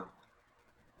Osborn.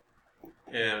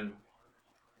 And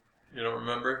you don't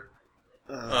remember?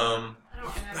 I don't remember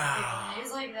people's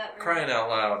names like that. Crying out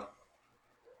loud.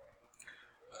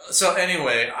 So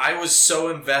anyway, I was so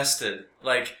invested.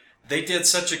 Like, they did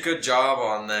such a good job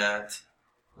on that.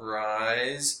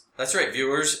 Rise. That's right,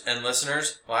 viewers and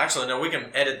listeners. Well, actually, no, we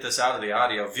can edit this out of the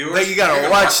audio. Viewers, but you gotta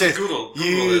watch this. Google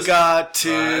you this. got to...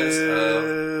 Rise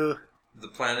of the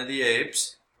Planet of the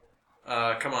Apes.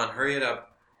 Come on, hurry it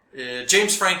up.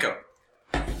 James Franco.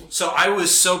 So I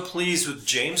was so pleased with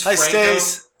James Franco. Hi,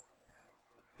 Stace.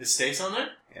 Is Stace on there?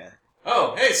 Yeah.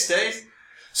 Oh, hey, Stace.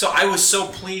 So I was so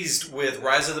pleased with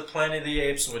Rise of the Planet of the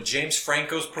Apes and with James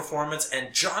Franco's performance,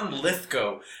 and John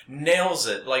Lithgow nails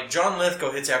it. Like, John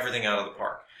Lithgow hits everything out of the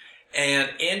park. And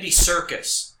Andy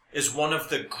Serkis is one of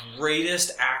the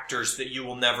greatest actors that you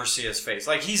will never see his face.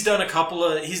 Like, he's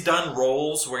done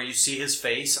roles where you see his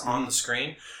face on the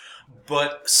screen,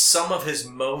 but some of his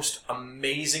most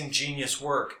amazing genius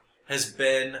work has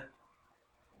been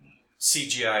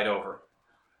CGI'd over.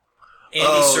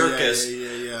 Andy Serkis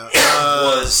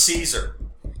was Caesar,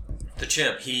 the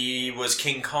chimp. He was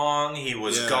King Kong. He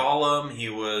was Gollum. He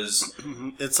was...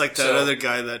 It's like that other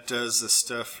guy that does the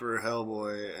stuff for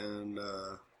Hellboy and...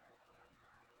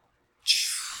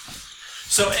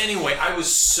 So anyway, I was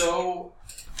so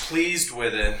pleased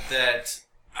with it that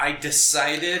I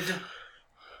decided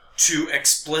to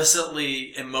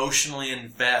explicitly, emotionally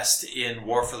invest in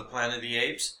War for the Planet of the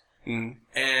Apes, and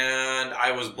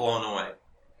I was blown away.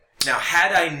 Now,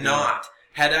 had I,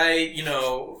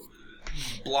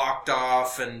 blocked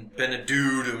off and been a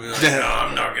dude and been like, no,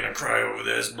 I'm not going to cry over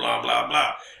this, blah, blah,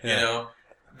 blah, then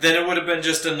it would have been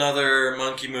just another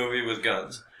monkey movie with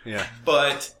guns. Yeah.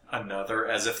 But, another,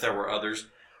 as if there were others.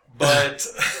 But...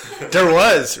 There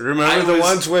was. Remember the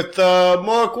ones with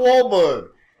Mark Wahlberg?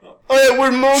 Oh, yeah,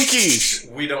 we're monkeys.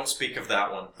 We don't speak of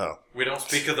that one. Oh. We don't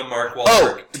speak of the Mark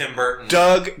Wahlberg, Tim Burton.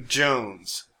 Doug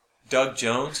Jones. Doug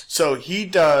Jones? So he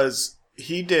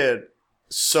did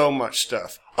so much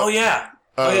stuff. Oh, yeah.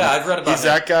 I've read about He's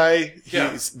that guy.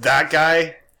 Yeah. He's that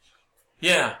guy.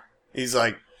 Yeah. He's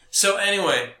like... So,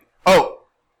 anyway.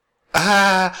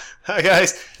 Hi,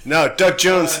 guys. No, Doug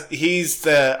Jones, he's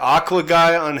the Aqua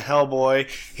guy on Hellboy.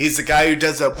 He's the guy who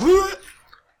does a...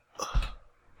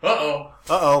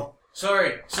 Uh-oh.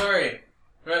 Sorry.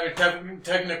 We're having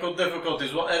technical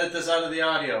difficulties. We'll edit this out of the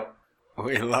audio.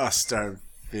 We lost our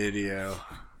video.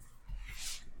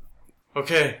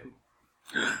 Okay,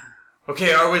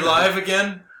 are we live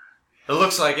again? It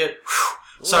looks like it.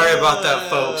 Whew. Sorry about that,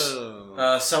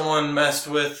 folks. Someone messed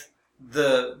with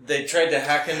they tried to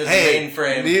hack into the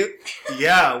mainframe.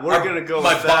 We're going to go with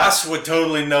that. My boss would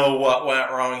totally know what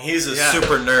went wrong. He's a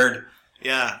super nerd.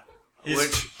 Yeah.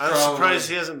 Which I'm surprised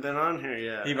he hasn't been on here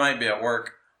yet. He might be at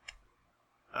work.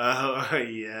 Oh,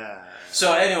 yeah.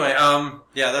 So anyway,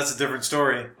 that's a different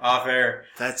story off air.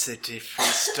 That's a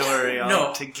different story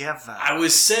altogether. I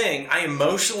was saying I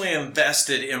emotionally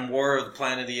invested in War of the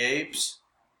Planet of the Apes,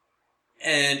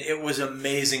 and it was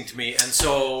amazing to me. And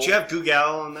so... Did you have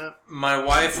Google on that? My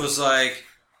wife was like,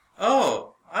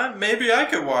 maybe I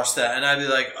could watch that. And I'd be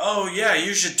like, oh yeah,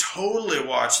 you should totally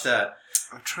watch that.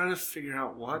 I'm trying to figure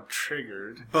out what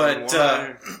triggered. But,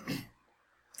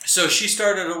 so she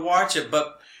started to watch it,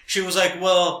 but she was like,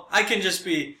 well, I can just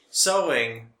be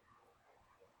sewing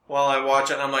while I watch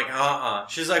it. And I'm like,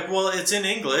 She's like, well, it's in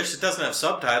English. It doesn't have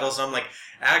subtitles. And I'm like,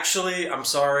 actually, I'm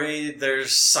sorry,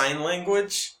 there's sign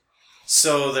language,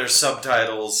 so there's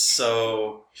subtitles.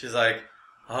 So she's like,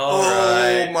 all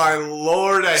right. Oh, my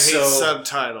Lord, I hate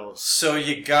subtitles. So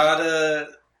you gotta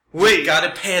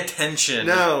pay attention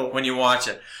when you watch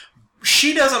it.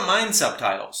 She doesn't mind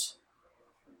subtitles.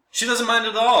 She doesn't mind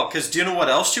at all, because do you know what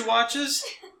else she watches?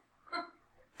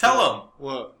 Tell him.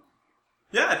 What?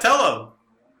 Yeah, tell him.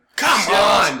 Come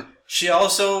on! She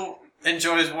also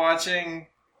enjoys watching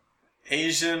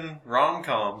Asian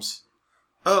rom-coms.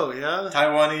 Oh, yeah?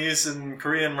 Taiwanese and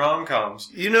Korean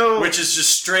rom-coms. You know... Which is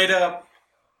just straight up,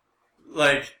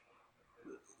 like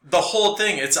the whole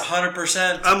thing. It's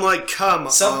 100%. I'm like, come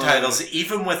subtitles. on.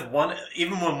 Even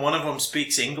when one of them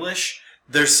speaks English,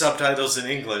 there's subtitles in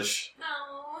English. No.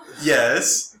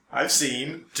 Yes, I've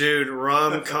seen. Dude,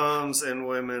 rom-coms and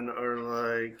women are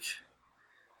like...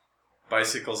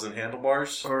 Bicycles and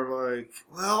handlebars? Or like...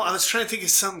 Well, I was trying to think of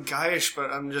something guyish, but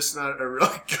I'm just not a real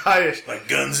guyish. Like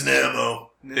guns and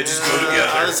ammo. Nah, They just go together.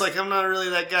 I was like, I'm not really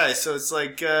that guy. So it's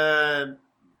like,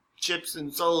 chips and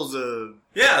salsa.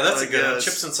 Yeah, that's I a good one. guess.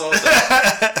 Chips and salsa.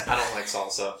 I don't like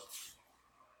salsa.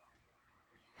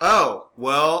 Oh,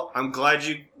 well, I'm glad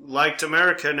you liked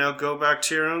America. Now go back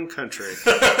to your own country.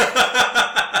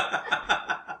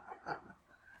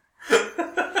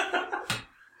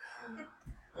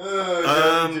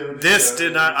 This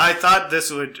did not... I thought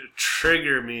this would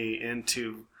trigger me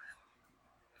into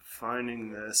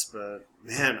finding this, but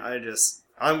man,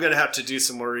 I'm going to have to do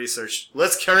some more research.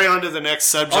 Let's carry on to the next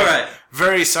subject. All right.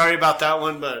 Very sorry about that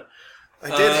one, but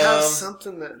I did have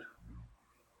something that...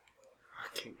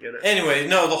 I can't get it. Anyway,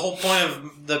 no, the whole point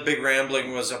of the big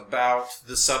rambling was about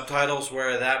the subtitles,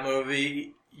 where that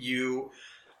movie,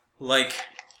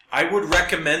 I would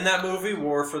recommend that movie,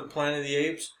 War for the Planet of the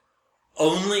Apes,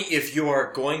 only if you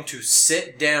are going to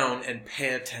sit down and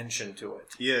pay attention to it.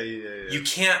 Yeah. You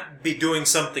can't be doing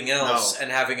something else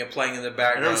and having it playing in the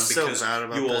background because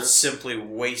you will simply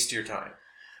waste your time.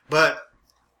 But...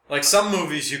 Like some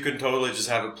movies, you can totally just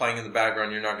have it playing in the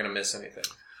background. You're not going to miss anything.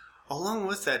 Along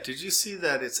with that, did you see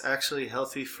that it's actually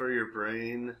healthy for your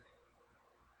brain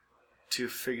to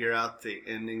figure out the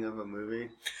ending of a movie?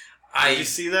 Did you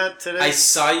see that today? I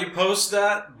saw you post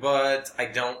that, but I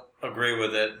don't agree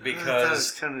with it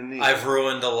because kind of neat. I've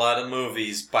ruined a lot of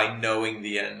movies by knowing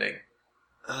the ending.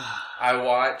 I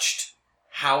watched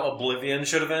How Oblivion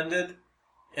Should Have Ended,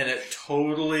 and it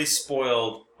totally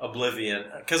spoiled Oblivion.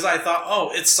 Because I thought,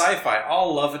 oh, it's sci-fi.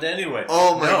 I'll love it anyway.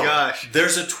 Oh my gosh.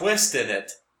 There's a twist in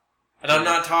it. And I'm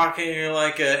not talking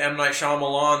like a M. Night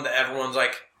Shyamalan that everyone's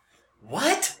like,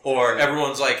 what? Or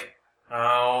everyone's like,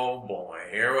 oh boy,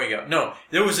 here we go. No,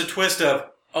 there was a twist of,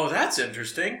 oh, that's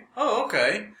interesting. Oh,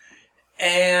 okay.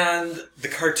 And the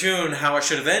cartoon, How It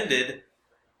Should Have Ended,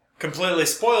 completely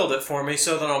spoiled it for me,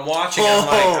 so that I'm watching I'm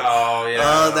like, oh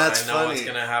yeah, that's I know funny. what's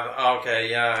going to happen. Okay,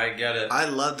 yeah, I get it. I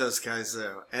love those guys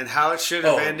though. And How It Should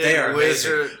Have Ended, they are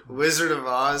Wizard of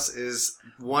Oz is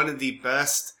one of the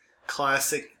best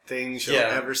classic things you'll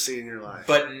ever see in your life.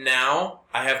 But now,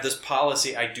 I have this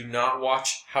policy, I do not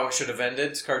watch How It Should Have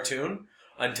Ended cartoon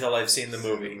until I've seen the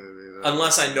movie.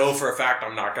 Unless I know for a fact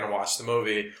I'm not going to watch the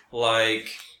movie.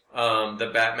 Like, the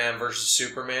Batman vs.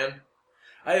 Superman.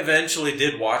 I eventually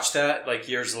did watch that, like,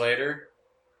 years later.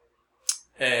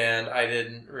 And I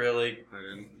didn't really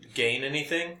gain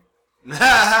anything. Like,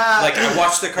 I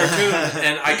watched the cartoon,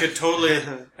 and I could totally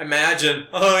imagine,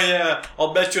 oh yeah,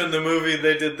 I'll bet you in the movie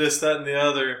they did this, that, and the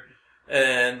other.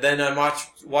 And then I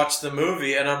watched the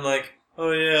movie, and I'm like,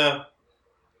 oh yeah.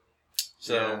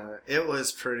 So it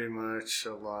was pretty much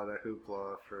a lot of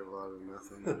hoopla for a lot of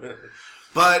nothing.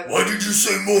 But why did you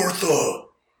say Martha?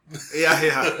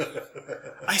 Yeah.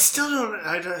 I still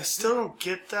don't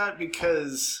get that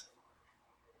because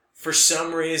for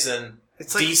some reason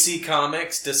it's like, DC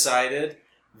Comics decided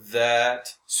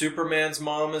that Superman's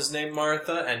mom is named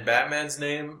Martha and Batman's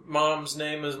mom's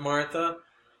name is Martha.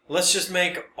 Let's just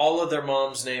make all of their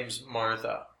moms' names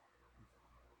Martha.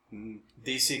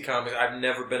 DC Comics. I've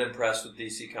never been impressed with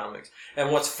DC Comics.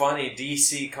 And what's funny,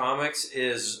 DC Comics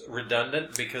is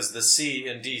redundant because the C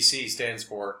in DC stands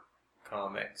for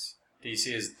Comics.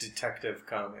 DC is Detective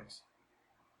Comics.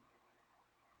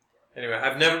 Anyway,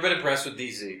 I've never been impressed with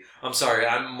DC. I'm sorry,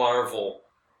 I'm Marvel.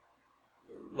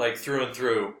 Like, through and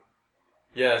through.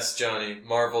 Yes, Johnny,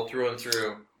 Marvel through and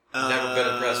through. Never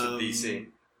been impressed with DC.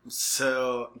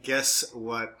 So, guess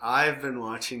what I've been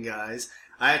watching, guys?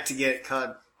 I had to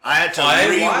rewatch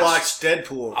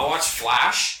Deadpool. I watched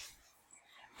Flash.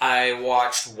 I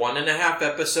watched 1.5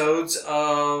 episodes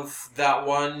of that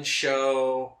one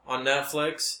show on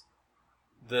Netflix.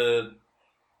 The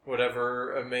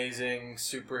whatever amazing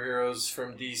superheroes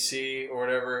from DC or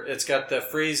whatever. It's got the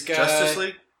Freeze guy. Justice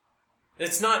League?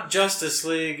 It's not Justice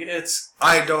League. It's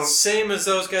same as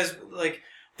those guys. Like,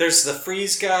 there's the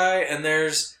Freeze guy, and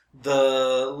there's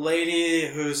the lady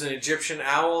who's an Egyptian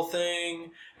owl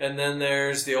thing, and then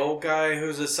there's the old guy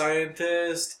who's a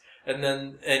scientist,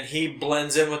 and he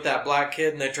blends in with that black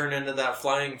kid, and they turn into that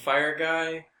flying fire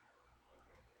guy.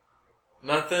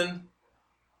 Nothing?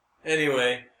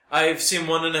 Anyway, I've seen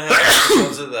 1.5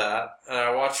 episodes of that, and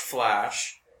I watched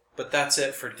Flash, but that's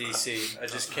it for DC. I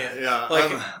just can't. Yeah,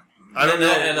 I don't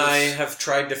know. And I have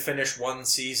tried to finish one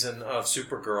season of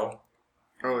Supergirl.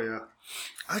 Oh, yeah.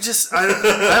 I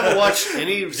haven't watched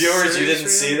any Viewers, you didn't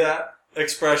see that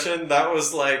expression? That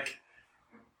was like,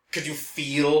 could you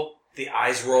feel the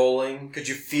eyes rolling? Could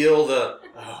you feel the,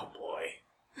 oh boy.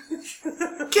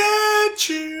 Can't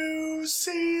you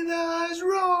see the eyes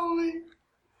rolling?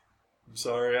 I'm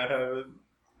sorry, I haven't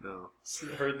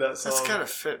heard that song. That's gotta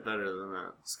fit better than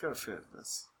that. It's gotta fit.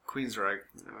 That's Queensryche.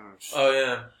 Oh,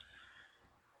 yeah.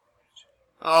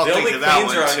 I'll think of that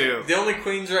one, too. The only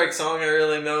Queensryche song I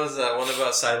really know is that one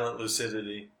about silent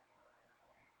lucidity.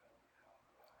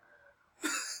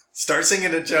 Start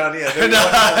singing it, Johnny.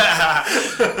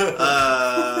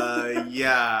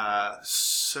 Yeah.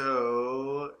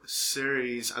 So,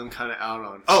 series I'm kind of out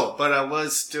on. Oh, but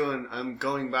I'm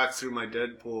going back through my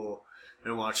Deadpool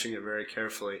and watching it very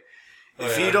carefully.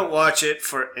 If you don't watch it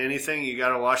for anything, you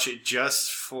gotta watch it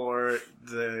just for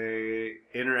the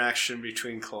interaction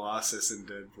between Colossus and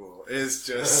Deadpool. It's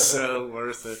just so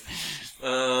worth it.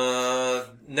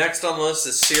 Next on the list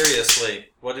is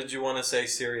Seriously. What did you want to say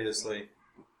seriously?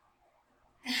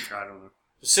 I don't know.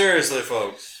 Seriously,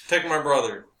 folks. Take my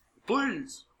brother.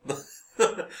 Please.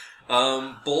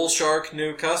 Bull Shark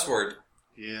new cuss word.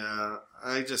 Yeah,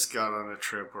 I just got on a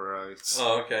trip where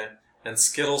Oh, okay. And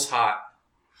Skittles hot.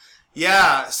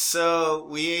 Yeah, so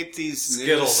we ate these new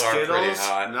Skittles are pretty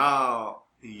hot. No.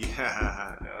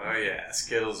 Yeah. Oh, yeah.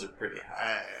 Skittles are pretty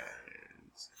hot.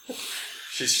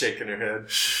 She's shaking her head.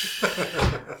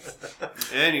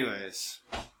 Anyways.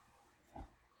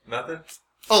 Nothing?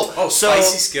 Oh,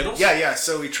 spicy Skittles? Yeah,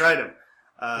 so we tried them.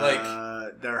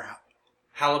 They're...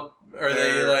 Are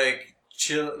they like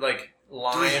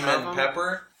lime and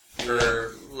pepper?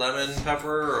 Or lemon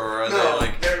pepper? Or are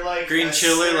they're like green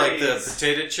chili, like the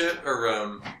potato chip?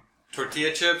 Or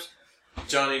tortilla chips?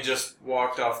 Johnny just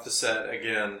walked off the set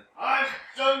again. I'm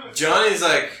done with Johnny's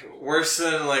like worse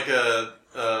than like a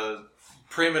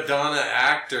prima donna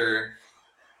actor.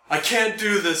 I can't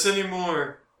do this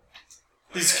anymore.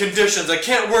 These conditions, I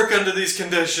can't work under these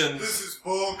conditions. This is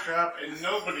bull crap and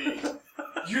nobody...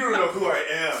 You don't know who I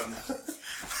am.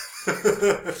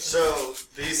 So,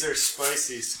 these are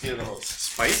spicy Skittles.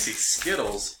 Spicy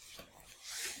Skittles?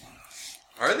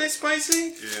 Are they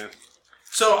spicy? Yeah.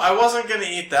 So, I wasn't going to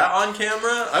eat that on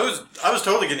camera. I was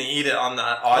totally going to eat it on the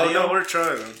audio. Oh, no, we're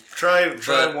trying them. Try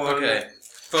one. Okay.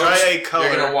 Folks, try a color.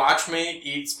 You're going to watch me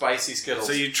eat spicy Skittles.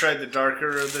 So you tried the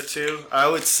darker of the two? I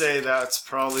would say that's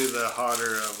probably the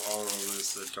hotter of all of them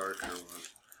is the darker one.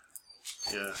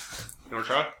 Yeah. You want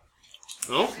to try?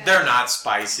 No? They're not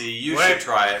spicy. You should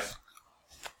try it.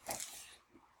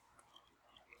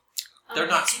 They're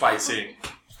not spicy.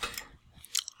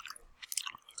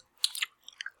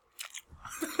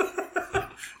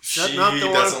 She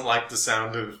doesn't like the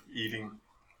sound of eating.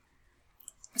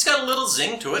 It's got a little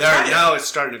zing to it. There, now it's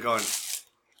starting to go in.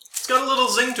 It's got a little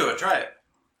zing to it. Try it.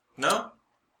 No?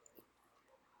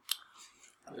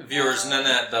 Viewers,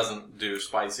 Nanette doesn't do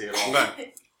spicy at all.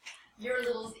 Okay. Your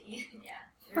little Z.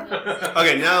 Yeah.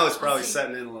 Okay, now it's probably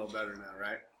setting in a little better now,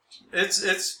 right? It's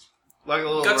like a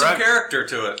little got some character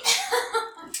to it.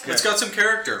 Okay. It's got some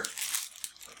character.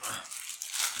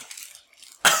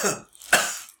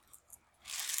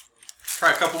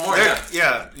 Try a couple more,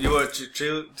 Yeah. You want to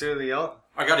do the yellow?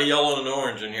 I got a yellow and an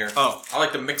orange in here. Oh. I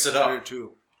like to mix it up. Here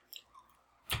too.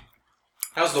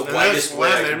 How's the whitest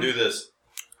way I can do this?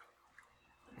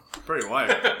 Pretty white.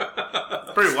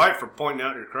 Pretty white for pointing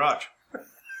out your crotch.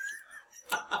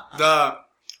 The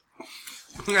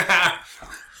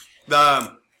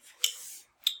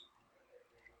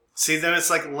see, then it's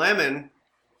like lemon.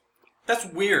 That's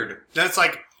weird. Then it's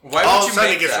like why all would of you a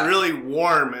sudden make it gets that? really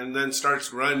warm and then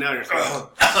starts running down your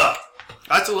throat.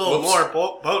 That's a little more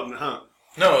potent, huh?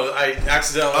 No, I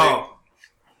accidentally. Oh.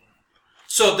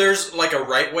 So there's like a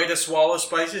right way to swallow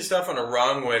spicy stuff and a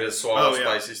wrong way to swallow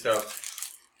spicy stuff.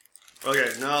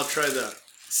 Okay, now I'll try the.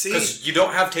 See, because you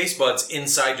don't have taste buds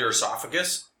inside your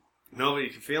esophagus. No, but you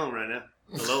can feel them right now.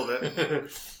 A little bit.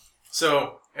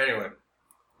 So, anyway.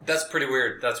 That's pretty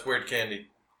weird. That's weird candy.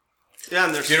 Yeah,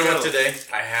 and there's you know what today?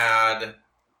 I had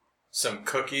some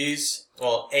cookies.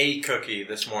 Well, a cookie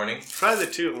this morning. Try the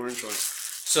two orange ones.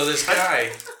 So this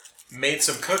guy made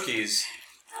some cookies.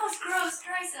 That was gross.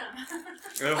 Try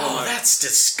some. Oh, that's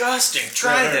disgusting.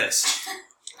 Try this.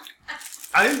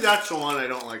 I think that's the one I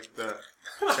don't like.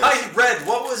 I read.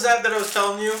 What was that I was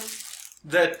telling you?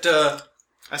 That,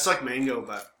 that's like mango,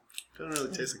 but it doesn't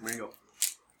really taste like mango.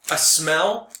 A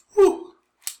smell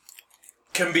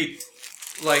can be,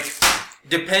 like,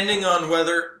 depending on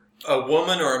whether a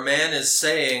woman or a man is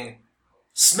saying,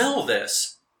 smell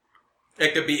this.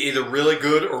 It could be either really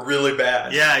good or really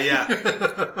bad.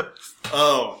 Yeah.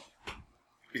 Oh.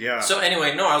 Yeah. So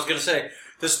anyway, no, I was going to say,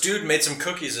 This dude made some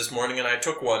cookies this morning, and I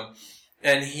took one,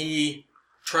 and he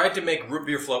tried to make root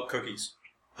beer float cookies.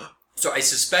 So I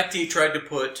suspect he tried to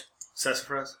put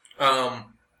Sassafras?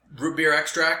 root beer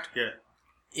extract Yeah.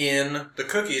 in the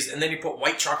cookies, and then he put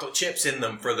white chocolate chips in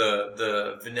them for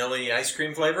the vanilla ice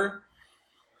cream flavor.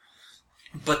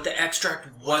 But the extract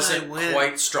wasn't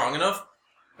quite strong enough.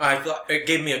 I thought it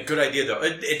gave me a good idea, though.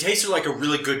 It tasted like a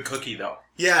really good cookie, though.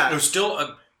 Yeah. It was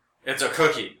still it's a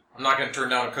cookie. I'm not going to turn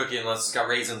down a cookie unless it's got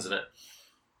raisins in it.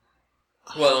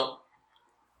 Well,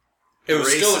 it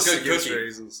was still a good cookie.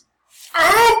 Raisins.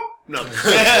 Oh! No.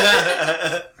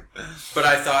 But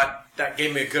I thought that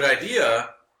gave me a good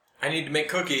idea. I need to make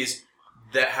cookies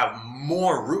that have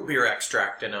more root beer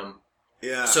extract in them.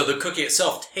 Yeah. So the cookie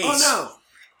itself tastes... Oh, no.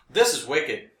 This is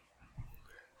wicked.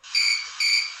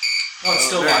 Oh, it's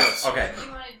still there it live. goes. Okay.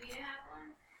 You wanted me to have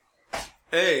one?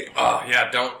 Hey. Oh,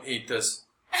 yeah, don't eat this.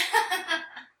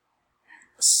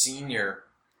 Senior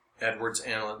Edwards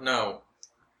analyst. No.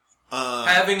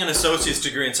 Having an associate's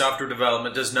degree in software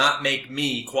development does not make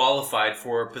me qualified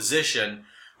for a position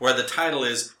where the title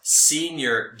is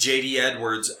Senior J.D.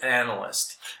 Edwards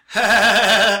Analyst.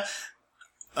 So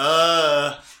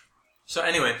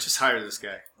anyway, Just hire this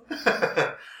guy.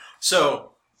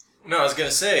 so, no, I was going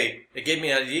to say, it gave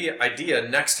me an idea.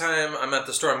 Next time I'm at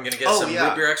the store, I'm going to get some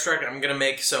root beer extract, and I'm going to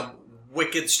make some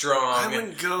wicked strong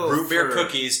root beer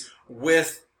cookies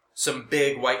with some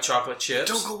big white chocolate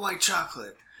chips. Don't go white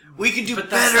chocolate. We can do But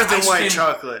that's better the than ice white cream.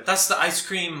 chocolate. That's the ice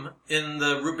cream in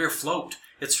the root beer float.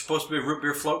 It's supposed to be a root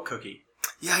beer float cookie.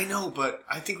 Yeah, I know, but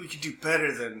I think we could do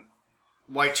better than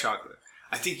white chocolate.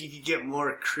 I think you could get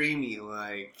more creamy,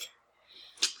 like...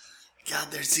 God,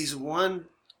 there's these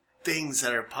things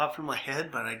that are popping in my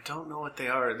head, but I don't know what they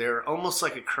are. They're almost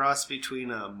like a cross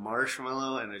between a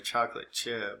marshmallow and a chocolate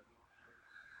chip.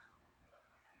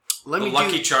 The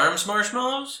Lucky Charms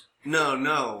marshmallows?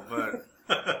 No, but...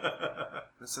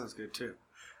 that sounds good, too.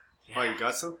 Yeah. Oh, you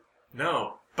got some?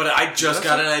 No. But I just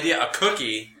got an idea. A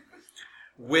cookie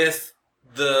with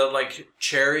the, like,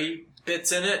 cherry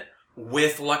bits in it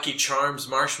with Lucky Charms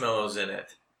marshmallows in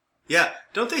it. Yeah.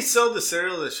 Don't they sell the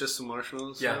cereal that's just the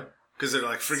marshmallows? Yeah. Because they're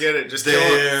like, forget it. Just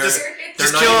They're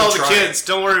just not kill all even the trying. kids.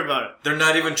 Don't worry about it. They're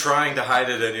not even trying to hide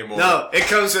it anymore. No, it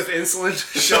comes with insulin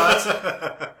shots.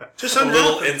 Just a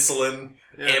little unwrap it. insulin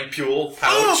ampule pouch.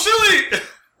 Oh, Philly!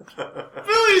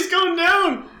 Philly's going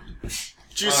down.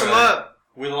 Juice All him right. up.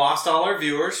 We lost all our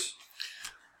viewers.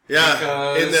 Yeah,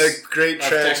 Because in the great of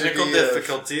tragedy technical of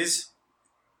difficulties.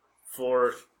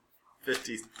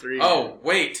 4:53. Oh,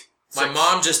 wait. My 6.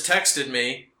 mom just texted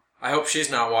me. I hope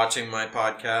she's not watching my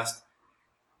podcast.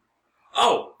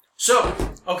 Oh, so,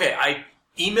 okay, I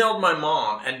emailed my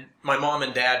mom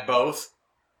and dad both,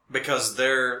 because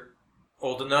they're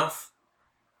old enough,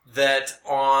 that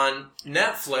on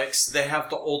Netflix, they have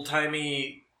the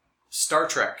old-timey Star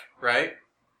Trek, right?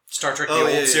 Star Trek,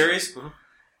 the old series. Mm-hmm.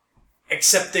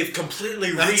 Except they've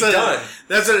completely That's redone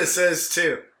that's what it says,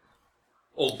 too.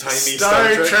 old-timey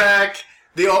Star Trek.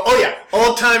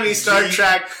 Old-timey Star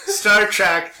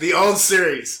Trek, the old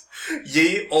series.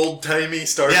 Ye old-timey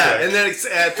Star Trek. Yeah, and then it's,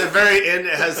 at the very end,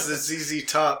 it has the ZZ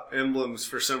Top emblems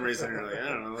for some reason. You're like, I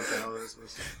don't know what the hell this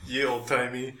was. Ye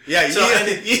old-timey. Yeah, So,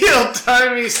 ye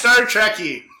old-timey Star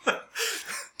Trekky.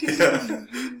 Yeah.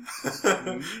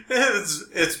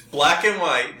 it's black and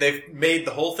white. They've made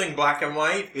the whole thing black and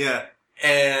white. Yeah.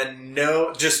 And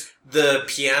just the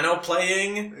piano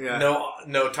playing, Yeah.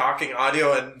 no talking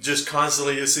audio, and just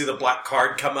constantly you see the black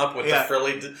card come up with the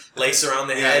frilly lace around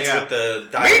the heads with the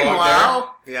dialogue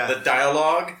Meanwhile, there. The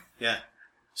dialogue. Yeah.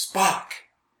 Spock.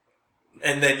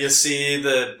 And then you see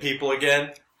the people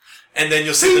again. And then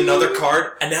you'll see another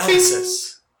card.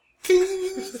 Analysis.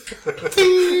 Ting.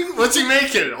 Ting. What's he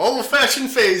making? Old-fashioned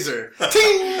phaser.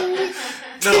 Ting.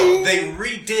 No, they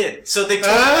redid. So they took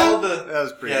all the... That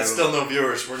was pretty good. still no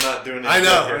viewers. We're not doing it. I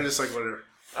know. Here. I'm just like, whatever.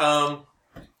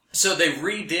 So they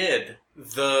redid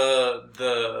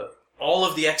the all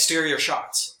of the exterior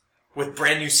shots with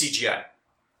brand new CGI.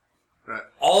 Right.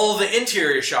 All the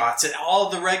interior shots and all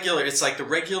the regular... It's like the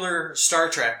regular Star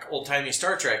Trek, old-timey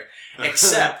Star Trek,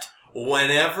 except...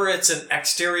 Whenever it's an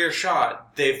exterior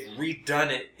shot, they've redone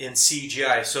it in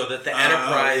CGI so that the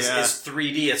Enterprise is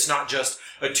 3D. It's not just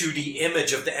a 2D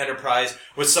image of the Enterprise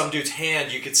with some dude's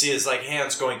hand. You could see his like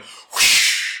hands going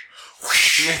whoosh,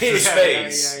 whoosh through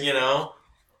space, you know?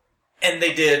 And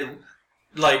they did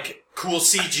like cool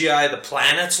CGI. The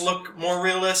planets look more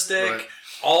realistic. Right.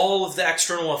 All of the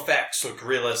external effects look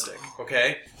realistic,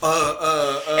 okay?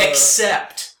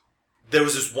 Except there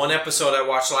was this one episode I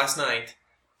watched last night.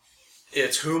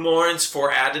 it's Humorns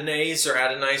for Adonais or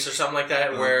Adonais or something like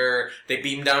that, where they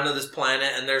beam down to this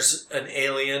planet and there's an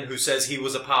alien who says he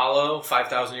was Apollo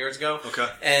 5,000 years ago. Okay.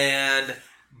 And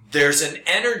there's an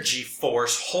energy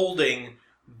force holding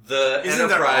the Isn't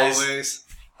Enterprise. there always?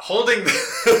 Holding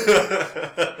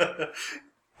the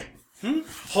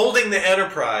holding the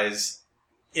Enterprise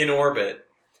in orbit.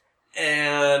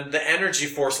 And the energy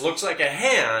force looks like a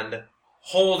hand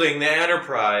holding the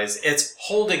Enterprise. It's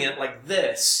holding it like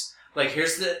this. Like,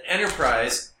 here's the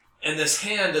Enterprise, and this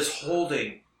hand is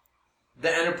holding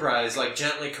the Enterprise, like,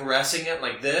 gently caressing it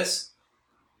like this.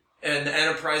 And the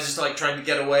Enterprise is, like, trying to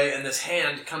get away, and this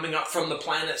hand coming up from the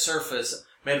planet's surface,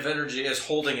 made of energy, is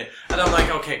holding it. And I'm like,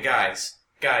 okay, guys,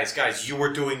 you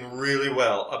were doing really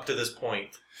well up to this point.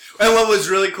 And what was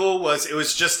really cool was it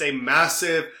was just a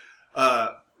massive,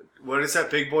 what is that,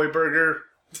 Big Boy Burger?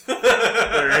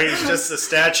 Where he's just a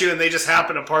statue and they just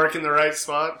happen to park in the right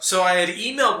spot. So I had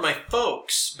emailed my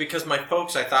folks, because my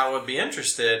folks I thought would be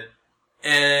interested,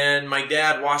 and my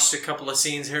dad watched a couple of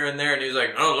scenes here and there, and he was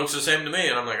like, oh, it looks the same to me.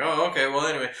 And I'm like, oh, okay, well,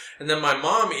 anyway. And then my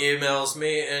mom emails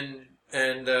me,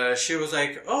 and she was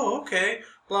like, oh, okay,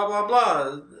 blah, blah,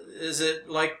 blah. Is it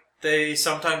like they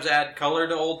sometimes add color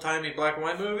to old-timey black and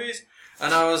white movies?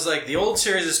 And I was like, the old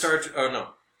series of Star Trek, oh, no.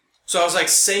 So I was like,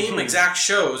 same exact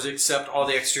shows, except all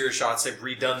the exterior shots, they've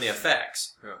redone the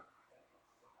effects. Yeah.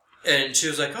 And she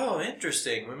was like, oh,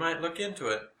 interesting. We might look into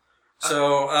it.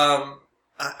 So,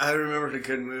 I remembered a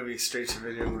good movie,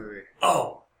 straight-to-video movie.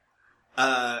 Oh.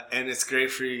 And it's great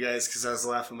for you guys because I was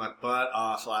laughing my butt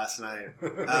off last night.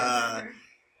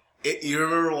 You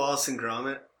remember Wallace and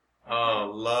Gromit?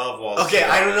 Oh, love Wallace. Okay,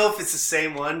 I don't know if it's the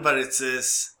same one, but it's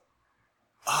this...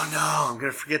 Oh no, I'm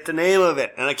gonna forget the name of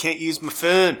it, and I can't use my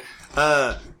phone.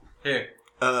 Here.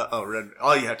 Red.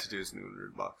 All you have to do is new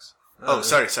Red Box.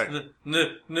 Sorry.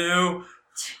 New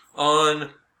on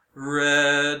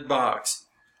Red Box.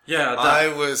 Yeah, I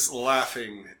was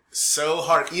laughing so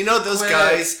hard. You know those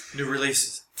guys. New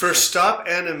releases. For stop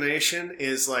animation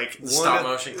is like Stop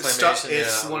motion claymation.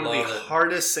 It's one of the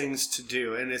hardest things to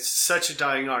do, and it's such a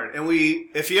dying art. And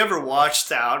if you ever watched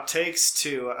the outtakes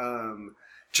to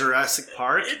Jurassic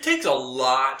Park, it takes a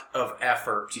lot of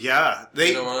effort. Yeah,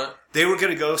 you know what? They were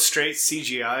going to go straight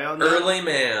CGI on that. Early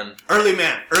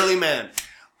Man.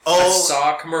 Oh, I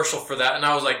saw a commercial for that, and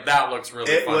I was like, that looks really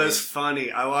funny. It was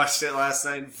funny. I watched it last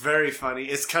night. Very funny.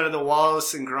 It's kind of the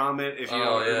Wallace and Gromit, if you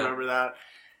don't remember that.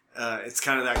 It's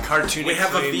kind of that cartoony. We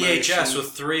have a VHS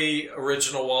with 3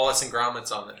 original Wallace and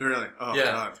Gromits on it. Really? Oh,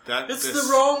 yeah. God. It's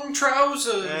the wrong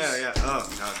trousers. Yeah.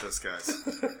 Oh, God, those guys.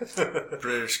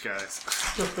 British guys.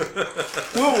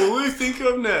 What will we think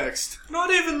of next?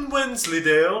 Not even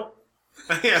Wensleydale.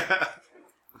 Yeah.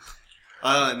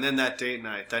 And then that date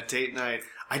night.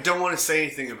 I don't want to say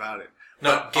anything about it.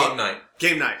 No, game night.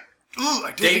 Game night. Ooh,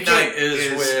 I did Date night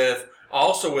is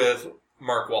also with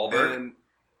Mark Wahlberg. And,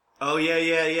 oh,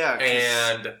 yeah.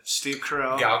 And Steve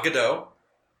Carell. Gal Gadot.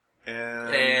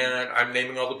 And I'm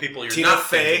naming all the people you're Tina not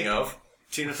Fey. thinking of.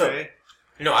 Tina Fey.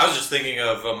 I was just thinking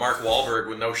of Mark Wahlberg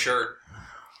with no shirt.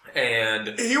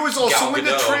 And he was also Gal in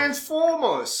the Gadot.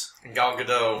 Transformers. Gal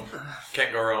Gadot.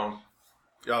 Can't go wrong.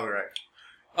 Y'all right.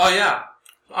 Oh, yeah.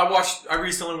 I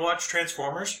recently watched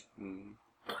Transformers.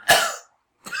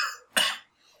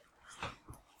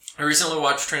 I recently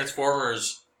watched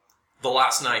Transformers the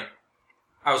last night.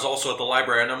 I was also at the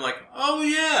library, and I'm like, oh,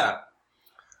 yeah.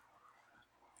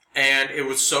 And it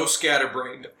was so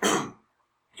scatterbrained.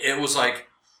 It was like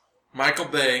Michael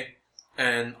Bay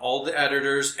and all the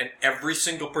editors and every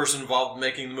single person involved in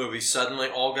making the movie suddenly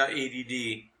all got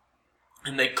ADD,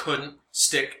 and they couldn't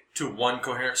stick to one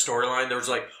coherent storyline. There was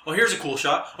like, oh, here's a cool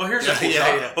shot. Oh, here's a cool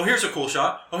shot. Yeah. Oh, here's a cool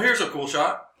shot. Oh, here's a cool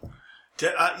shot.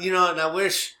 And I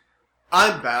wish...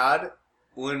 I'm bad.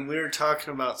 When we were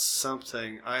talking about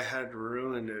something, I had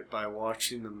ruined it by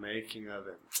watching the making of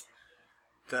it.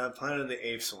 The Planet of the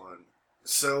Apes one.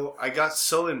 So I got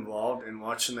so involved in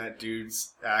watching that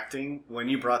dude's acting when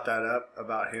you brought that up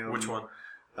about him. Which one?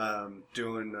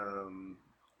 Doing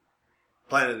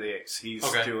Planet of the Apes. He's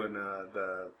doing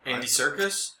the... Andy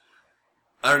Serkis?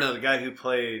 I don't know, the guy who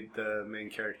played the main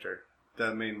character.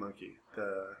 The main monkey.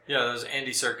 Yeah, that was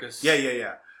Andy Serkis.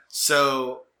 Yeah.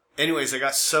 So... Anyways, I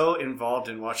got so involved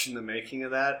in watching the making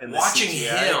of that and watching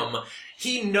CGI. him,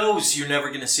 he knows you're never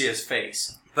going to see his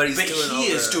face, but he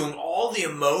is doing all the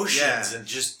emotions and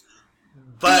just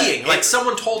But being. Like,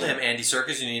 someone told him, Andy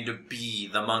Serkis, you need to be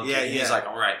the monkey. Yeah, and he's like,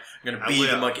 all right, I'm going to be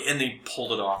the monkey. And then he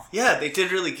pulled it off. Yeah, they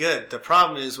did really good. The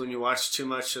problem is when you watch too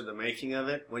much of the making of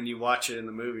it, when you watch it in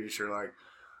the movies, you're like,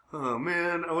 oh,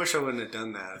 man, I wish I wouldn't have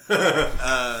done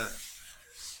that.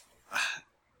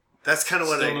 That's kind of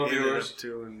what I Still no ended viewers? up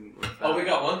doing. With that. Oh, we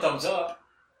got 1 thumbs up.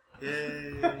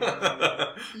 Yay!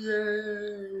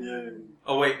 Yay!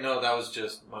 Oh wait, no, that was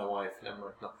just my wife. Never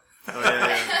mind. No, Oh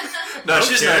yeah. no,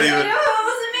 she's not No, even. it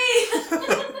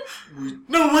wasn't me.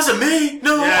 No, it wasn't me.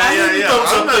 No, I Yeah, didn't yeah. thumbs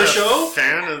I'm up not the a show.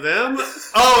 fan of them.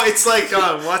 Oh, it's like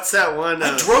what's that one?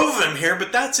 I drove him here,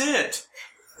 but that's it.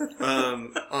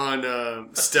 On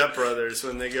Step Brothers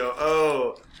when they go,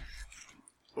 oh,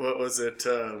 what was it? I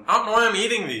don't know why I'm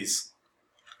eating these.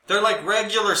 They're like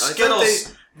regular thought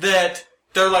Skittles that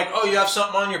they're like, oh, you have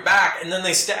something on your back, and then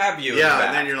they stab you. in the Yeah, back.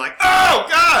 and then you're like, oh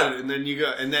God, and then you go,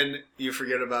 and then you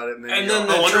forget about it, and then And you then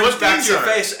go, I it wonder turns what back these to your are.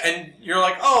 face, and you're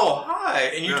like, oh,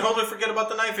 hi. And you Yeah. totally forget about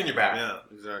the knife in your back. Yeah,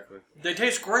 exactly. They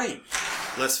taste great.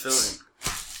 Less filling.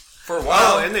 For a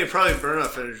while. Oh, and they probably burn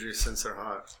off energy since they're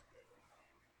hot.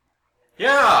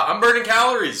 Yeah, I'm burning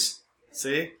calories.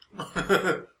 See?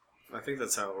 I think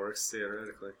that's how it works,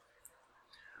 theoretically.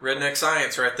 Redneck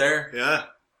science right there. Yeah.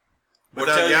 We'll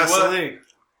Without tell you what. gasoline.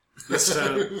 This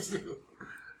time.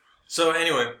 So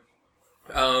anyway,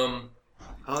 How long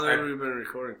have we been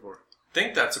recording for?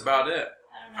 think that's about it.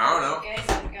 I don't know. You guys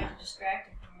have gotten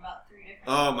distracted from about 3 different.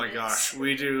 Oh my minutes. gosh,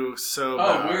 we do so Oh,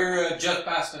 bad. we're just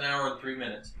past an hour and 3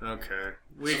 minutes. Okay. So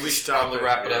we can should stop probably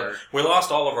wrap it up. here. We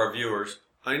lost all of our viewers.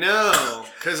 I know,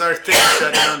 because our thing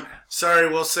shut down. Sorry,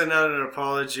 we'll send out an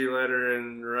apology letter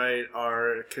and write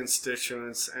our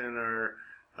constituents and our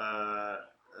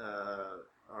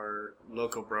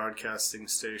local broadcasting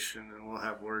station, and we'll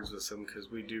have words with them because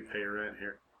we do pay rent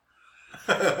here.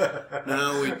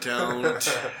 No, we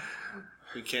don't.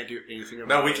 We can't do anything about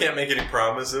No, we it. can't make any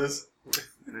promises.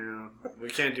 No, we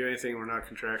can't do anything. We're not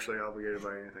contractually obligated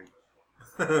by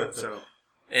anything. So,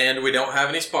 And we don't have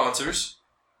any sponsors.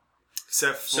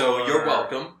 except for So you're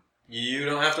welcome. You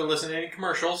don't have to listen to any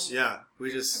commercials. Yeah,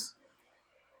 we just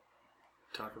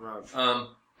talk about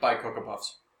Buy Cocoa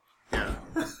Puffs. yeah.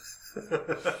 They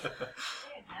didn't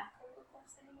have Cocoa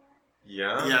Puffs anymore?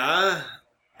 Yeah. Yeah,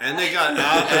 and they got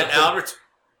at Albert's.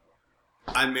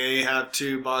 I may have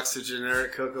 2 boxes of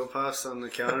generic Cocoa Puffs on the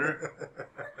counter.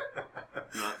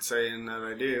 Not saying that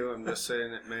I do. I'm just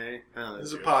saying it may. Oh,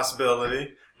 There's that's a good.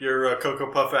 possibility. You're a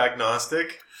Cocoa Puff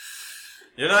agnostic.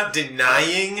 You're not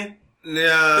denying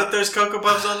Yeah, that there's Cocoa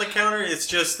Puffs on the counter. It's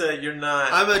just that you're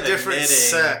not. I'm a different admitting-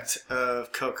 sect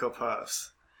of Cocoa Puffs.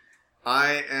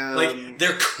 I am Like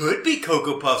there could be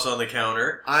Cocoa Puffs on the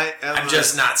counter. I'm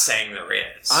just not saying there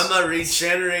is. I'm a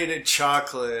regenerated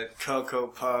chocolate Cocoa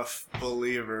Puff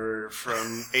believer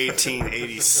from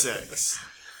 1886.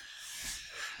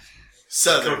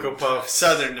 Southern. Cocoa Puff.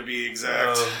 Southern to be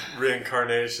exact.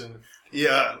 Reincarnation.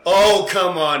 Yeah. Oh,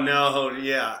 come on, no.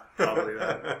 Yeah, probably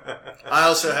that. I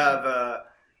also have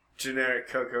generic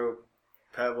Cocoa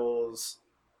Pebbles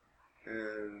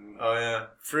and Oh yeah.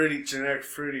 generic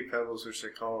fruity Pebbles, which they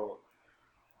call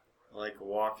like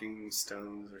walking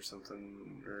stones or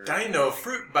something. Or... Dino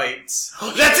Fruit Bites.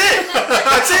 That's it!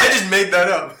 That's I it! just made that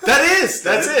up.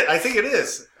 That's it. I think it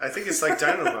is. I think it's like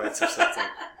Dino Bites or something.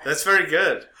 That's very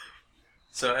good.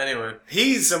 So anyway,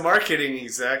 He's a marketing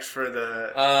exec for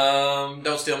the,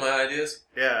 don't steal my ideas.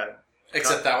 yeah,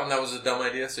 Except that one, that was a dumb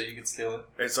idea, so you can steal it.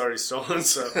 it's already stolen,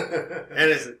 so. And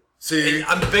it's, see,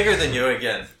 I'm bigger than you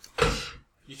again.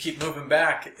 You keep moving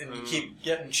back, and you keep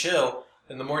getting chill,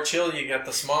 and the more chill you get,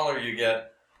 the smaller you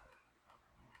get.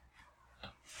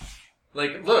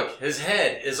 Like, look, his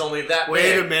head is only that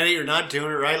wait big. a minute, you're not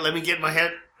doing it right. Let me get my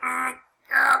head.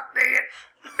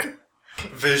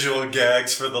 Visual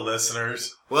gags for the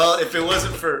listeners. Well, if it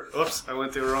wasn't for, oops, I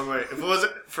went the wrong way. If it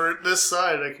wasn't for this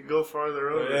side, I could go farther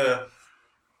over. Yeah.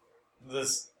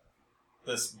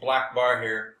 This black bar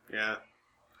here. Yeah.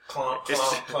 Clonk, It's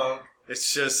clonk, just- clonk.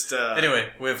 It's just, Anyway,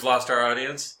 we've lost our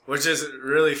audience. which is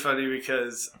really funny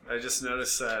because I just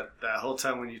noticed that whole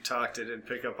time when you talked, it didn't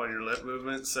pick up on your lip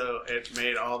movement, so it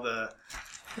made all the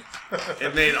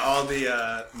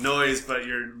noise, but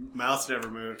your mouth never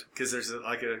moved because there's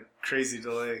like a crazy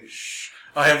delay. Shh.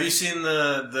 Oh, have you seen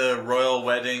the royal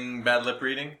wedding bad lip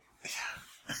reading?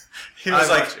 He I was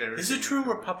like, watch everything. "Is it true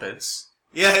we're puppets?"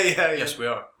 Yeah. Yes, we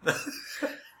are.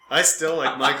 I still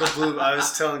like Michael Blue. I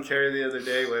was telling Carrie the other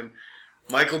day when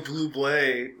Michael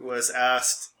Bublé was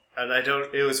asked, and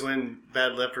it was when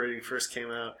Bad Lip Reading first came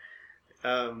out.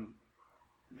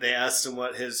 They asked him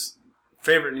what his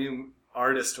favorite new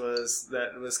artist was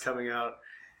that was coming out,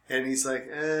 and he's like,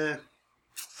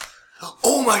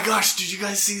 oh my gosh, did you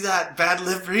guys see that Bad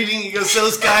Lip Reading? He goes,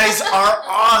 those guys are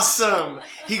awesome.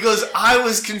 He goes, I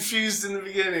was confused in the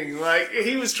beginning. Like,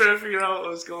 he was trying to figure out what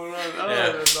was going on. Oh,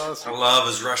 Yeah. that's I awesome. love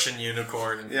his Russian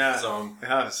unicorn Yeah. song.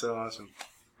 Yeah, so awesome.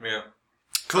 Yeah.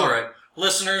 Cool. All right,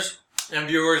 listeners, And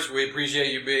viewers, we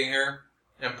appreciate you being here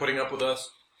and putting up with us.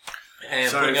 And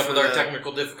Sorry putting up for with our that.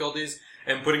 technical difficulties.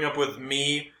 And putting up with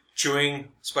me chewing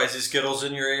spicy Skittles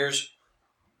in your ears.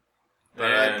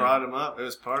 But I brought him up. It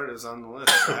was on the list.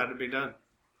 It had to be done.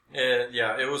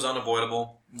 Yeah, it was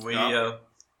unavoidable. We Yeah.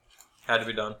 had to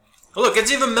be done. Oh, look,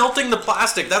 it's even melting the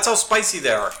plastic. That's how spicy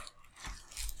they are.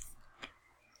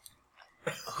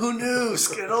 Who knew?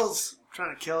 Skittles.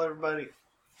 Trying to kill everybody.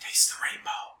 Taste the rainbow.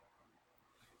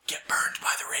 Get burned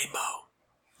by the rainbow.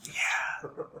 Yeah.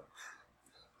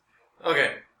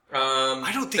 Okay.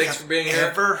 I don't think thanks I've for being here.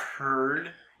 ever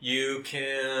heard. You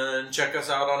can check us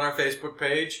out on our Facebook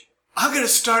page. I'm going to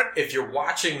start. If you're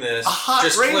watching this, A hot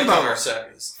just click rainbow. on our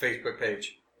Facebook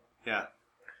page. Yeah.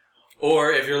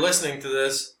 Or if you're listening to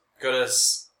this, go to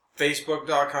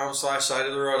facebook.com/Side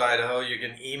of the Road Idaho. You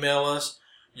can email us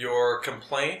your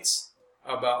complaints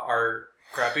about our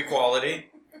crappy quality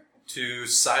to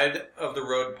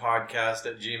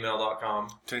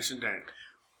sideoftheroadpodcast@gmail.com. Attention, Dan.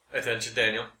 Attention,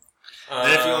 Daniel.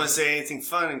 And if you want to say anything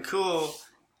fun and cool,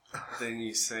 then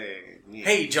you say, yeah.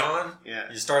 Hey, John. Yeah.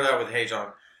 You start out with Hey,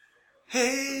 John.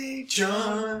 Hey,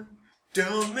 John,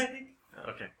 don't make...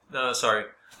 Okay. No, sorry.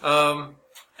 And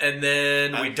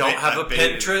then we don't have a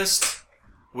Pinterest.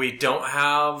 We don't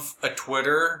have a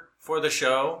Twitter for the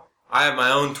show. I have my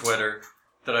own Twitter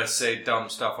that I say dumb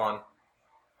stuff on.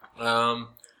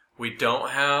 We don't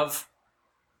have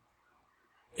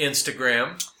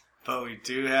Instagram. But we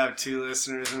do have 2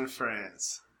 listeners in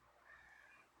France.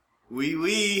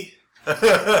 Oui.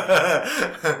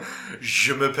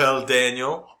 Je m'appelle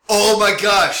Daniel. Oh my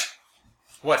gosh!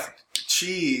 What?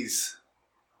 Cheese.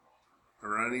 A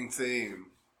running theme.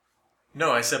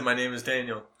 No, I said my name is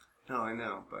Daniel. No, I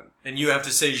know, but And you have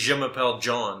to say Je m'appelle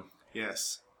John.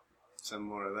 yes. Some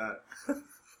more of that.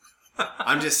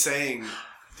 I'm just saying,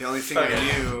 the only thing Okay.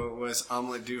 I knew was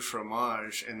omelette du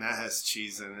fromage, and that has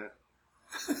cheese in it.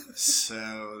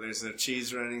 So there's a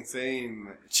cheese running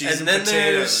theme. Cheese and, And then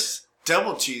potatoes.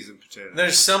 Double cheese and potatoes.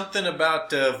 There's something about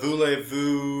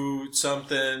voulez-vous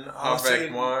something,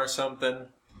 avec moi or something.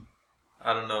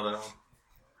 I don't know that one.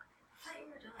 I thought you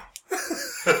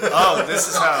were done. Oh, this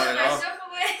is how Put it my all. stuff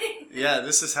away. Yeah,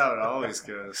 this is how it always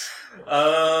goes.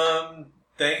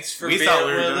 Thanks for We being thought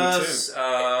we were with done, us.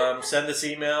 Send us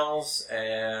emails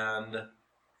and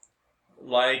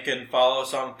like and follow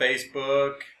us on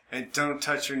Facebook. And don't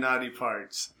touch your naughty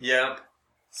parts. Yep.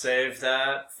 Save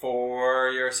that for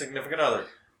your significant other.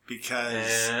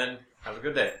 Because, And have a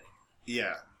good day.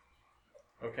 yeah.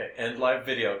 Okay, end live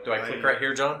video. Do I click Right. right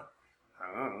here, John? I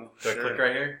don't know. Do I click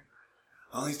right here?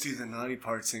 I only do the naughty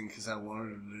parts in because I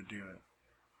wanted him to do it.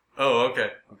 Oh,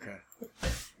 okay. Okay.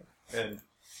 And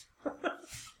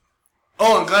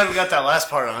Oh, I'm glad we got that last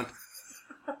part on.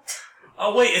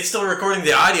 oh wait, it's still recording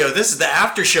the audio. This is the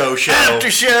after show. After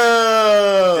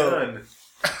show! Done.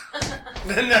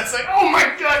 Then that's like, oh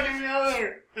my god, give me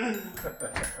another!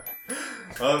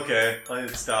 Okay, I need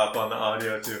to stop on the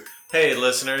audio too. Hey,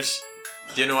 listeners,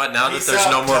 do you know what? Now that Peace there's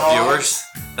no out, more dogs.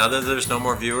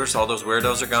 viewers, all those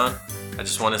weirdos are gone. I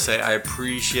just want to say I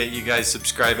appreciate you guys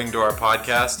subscribing to our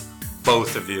podcast.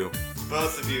 Both of you.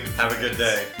 Both of you. Have a good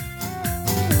day.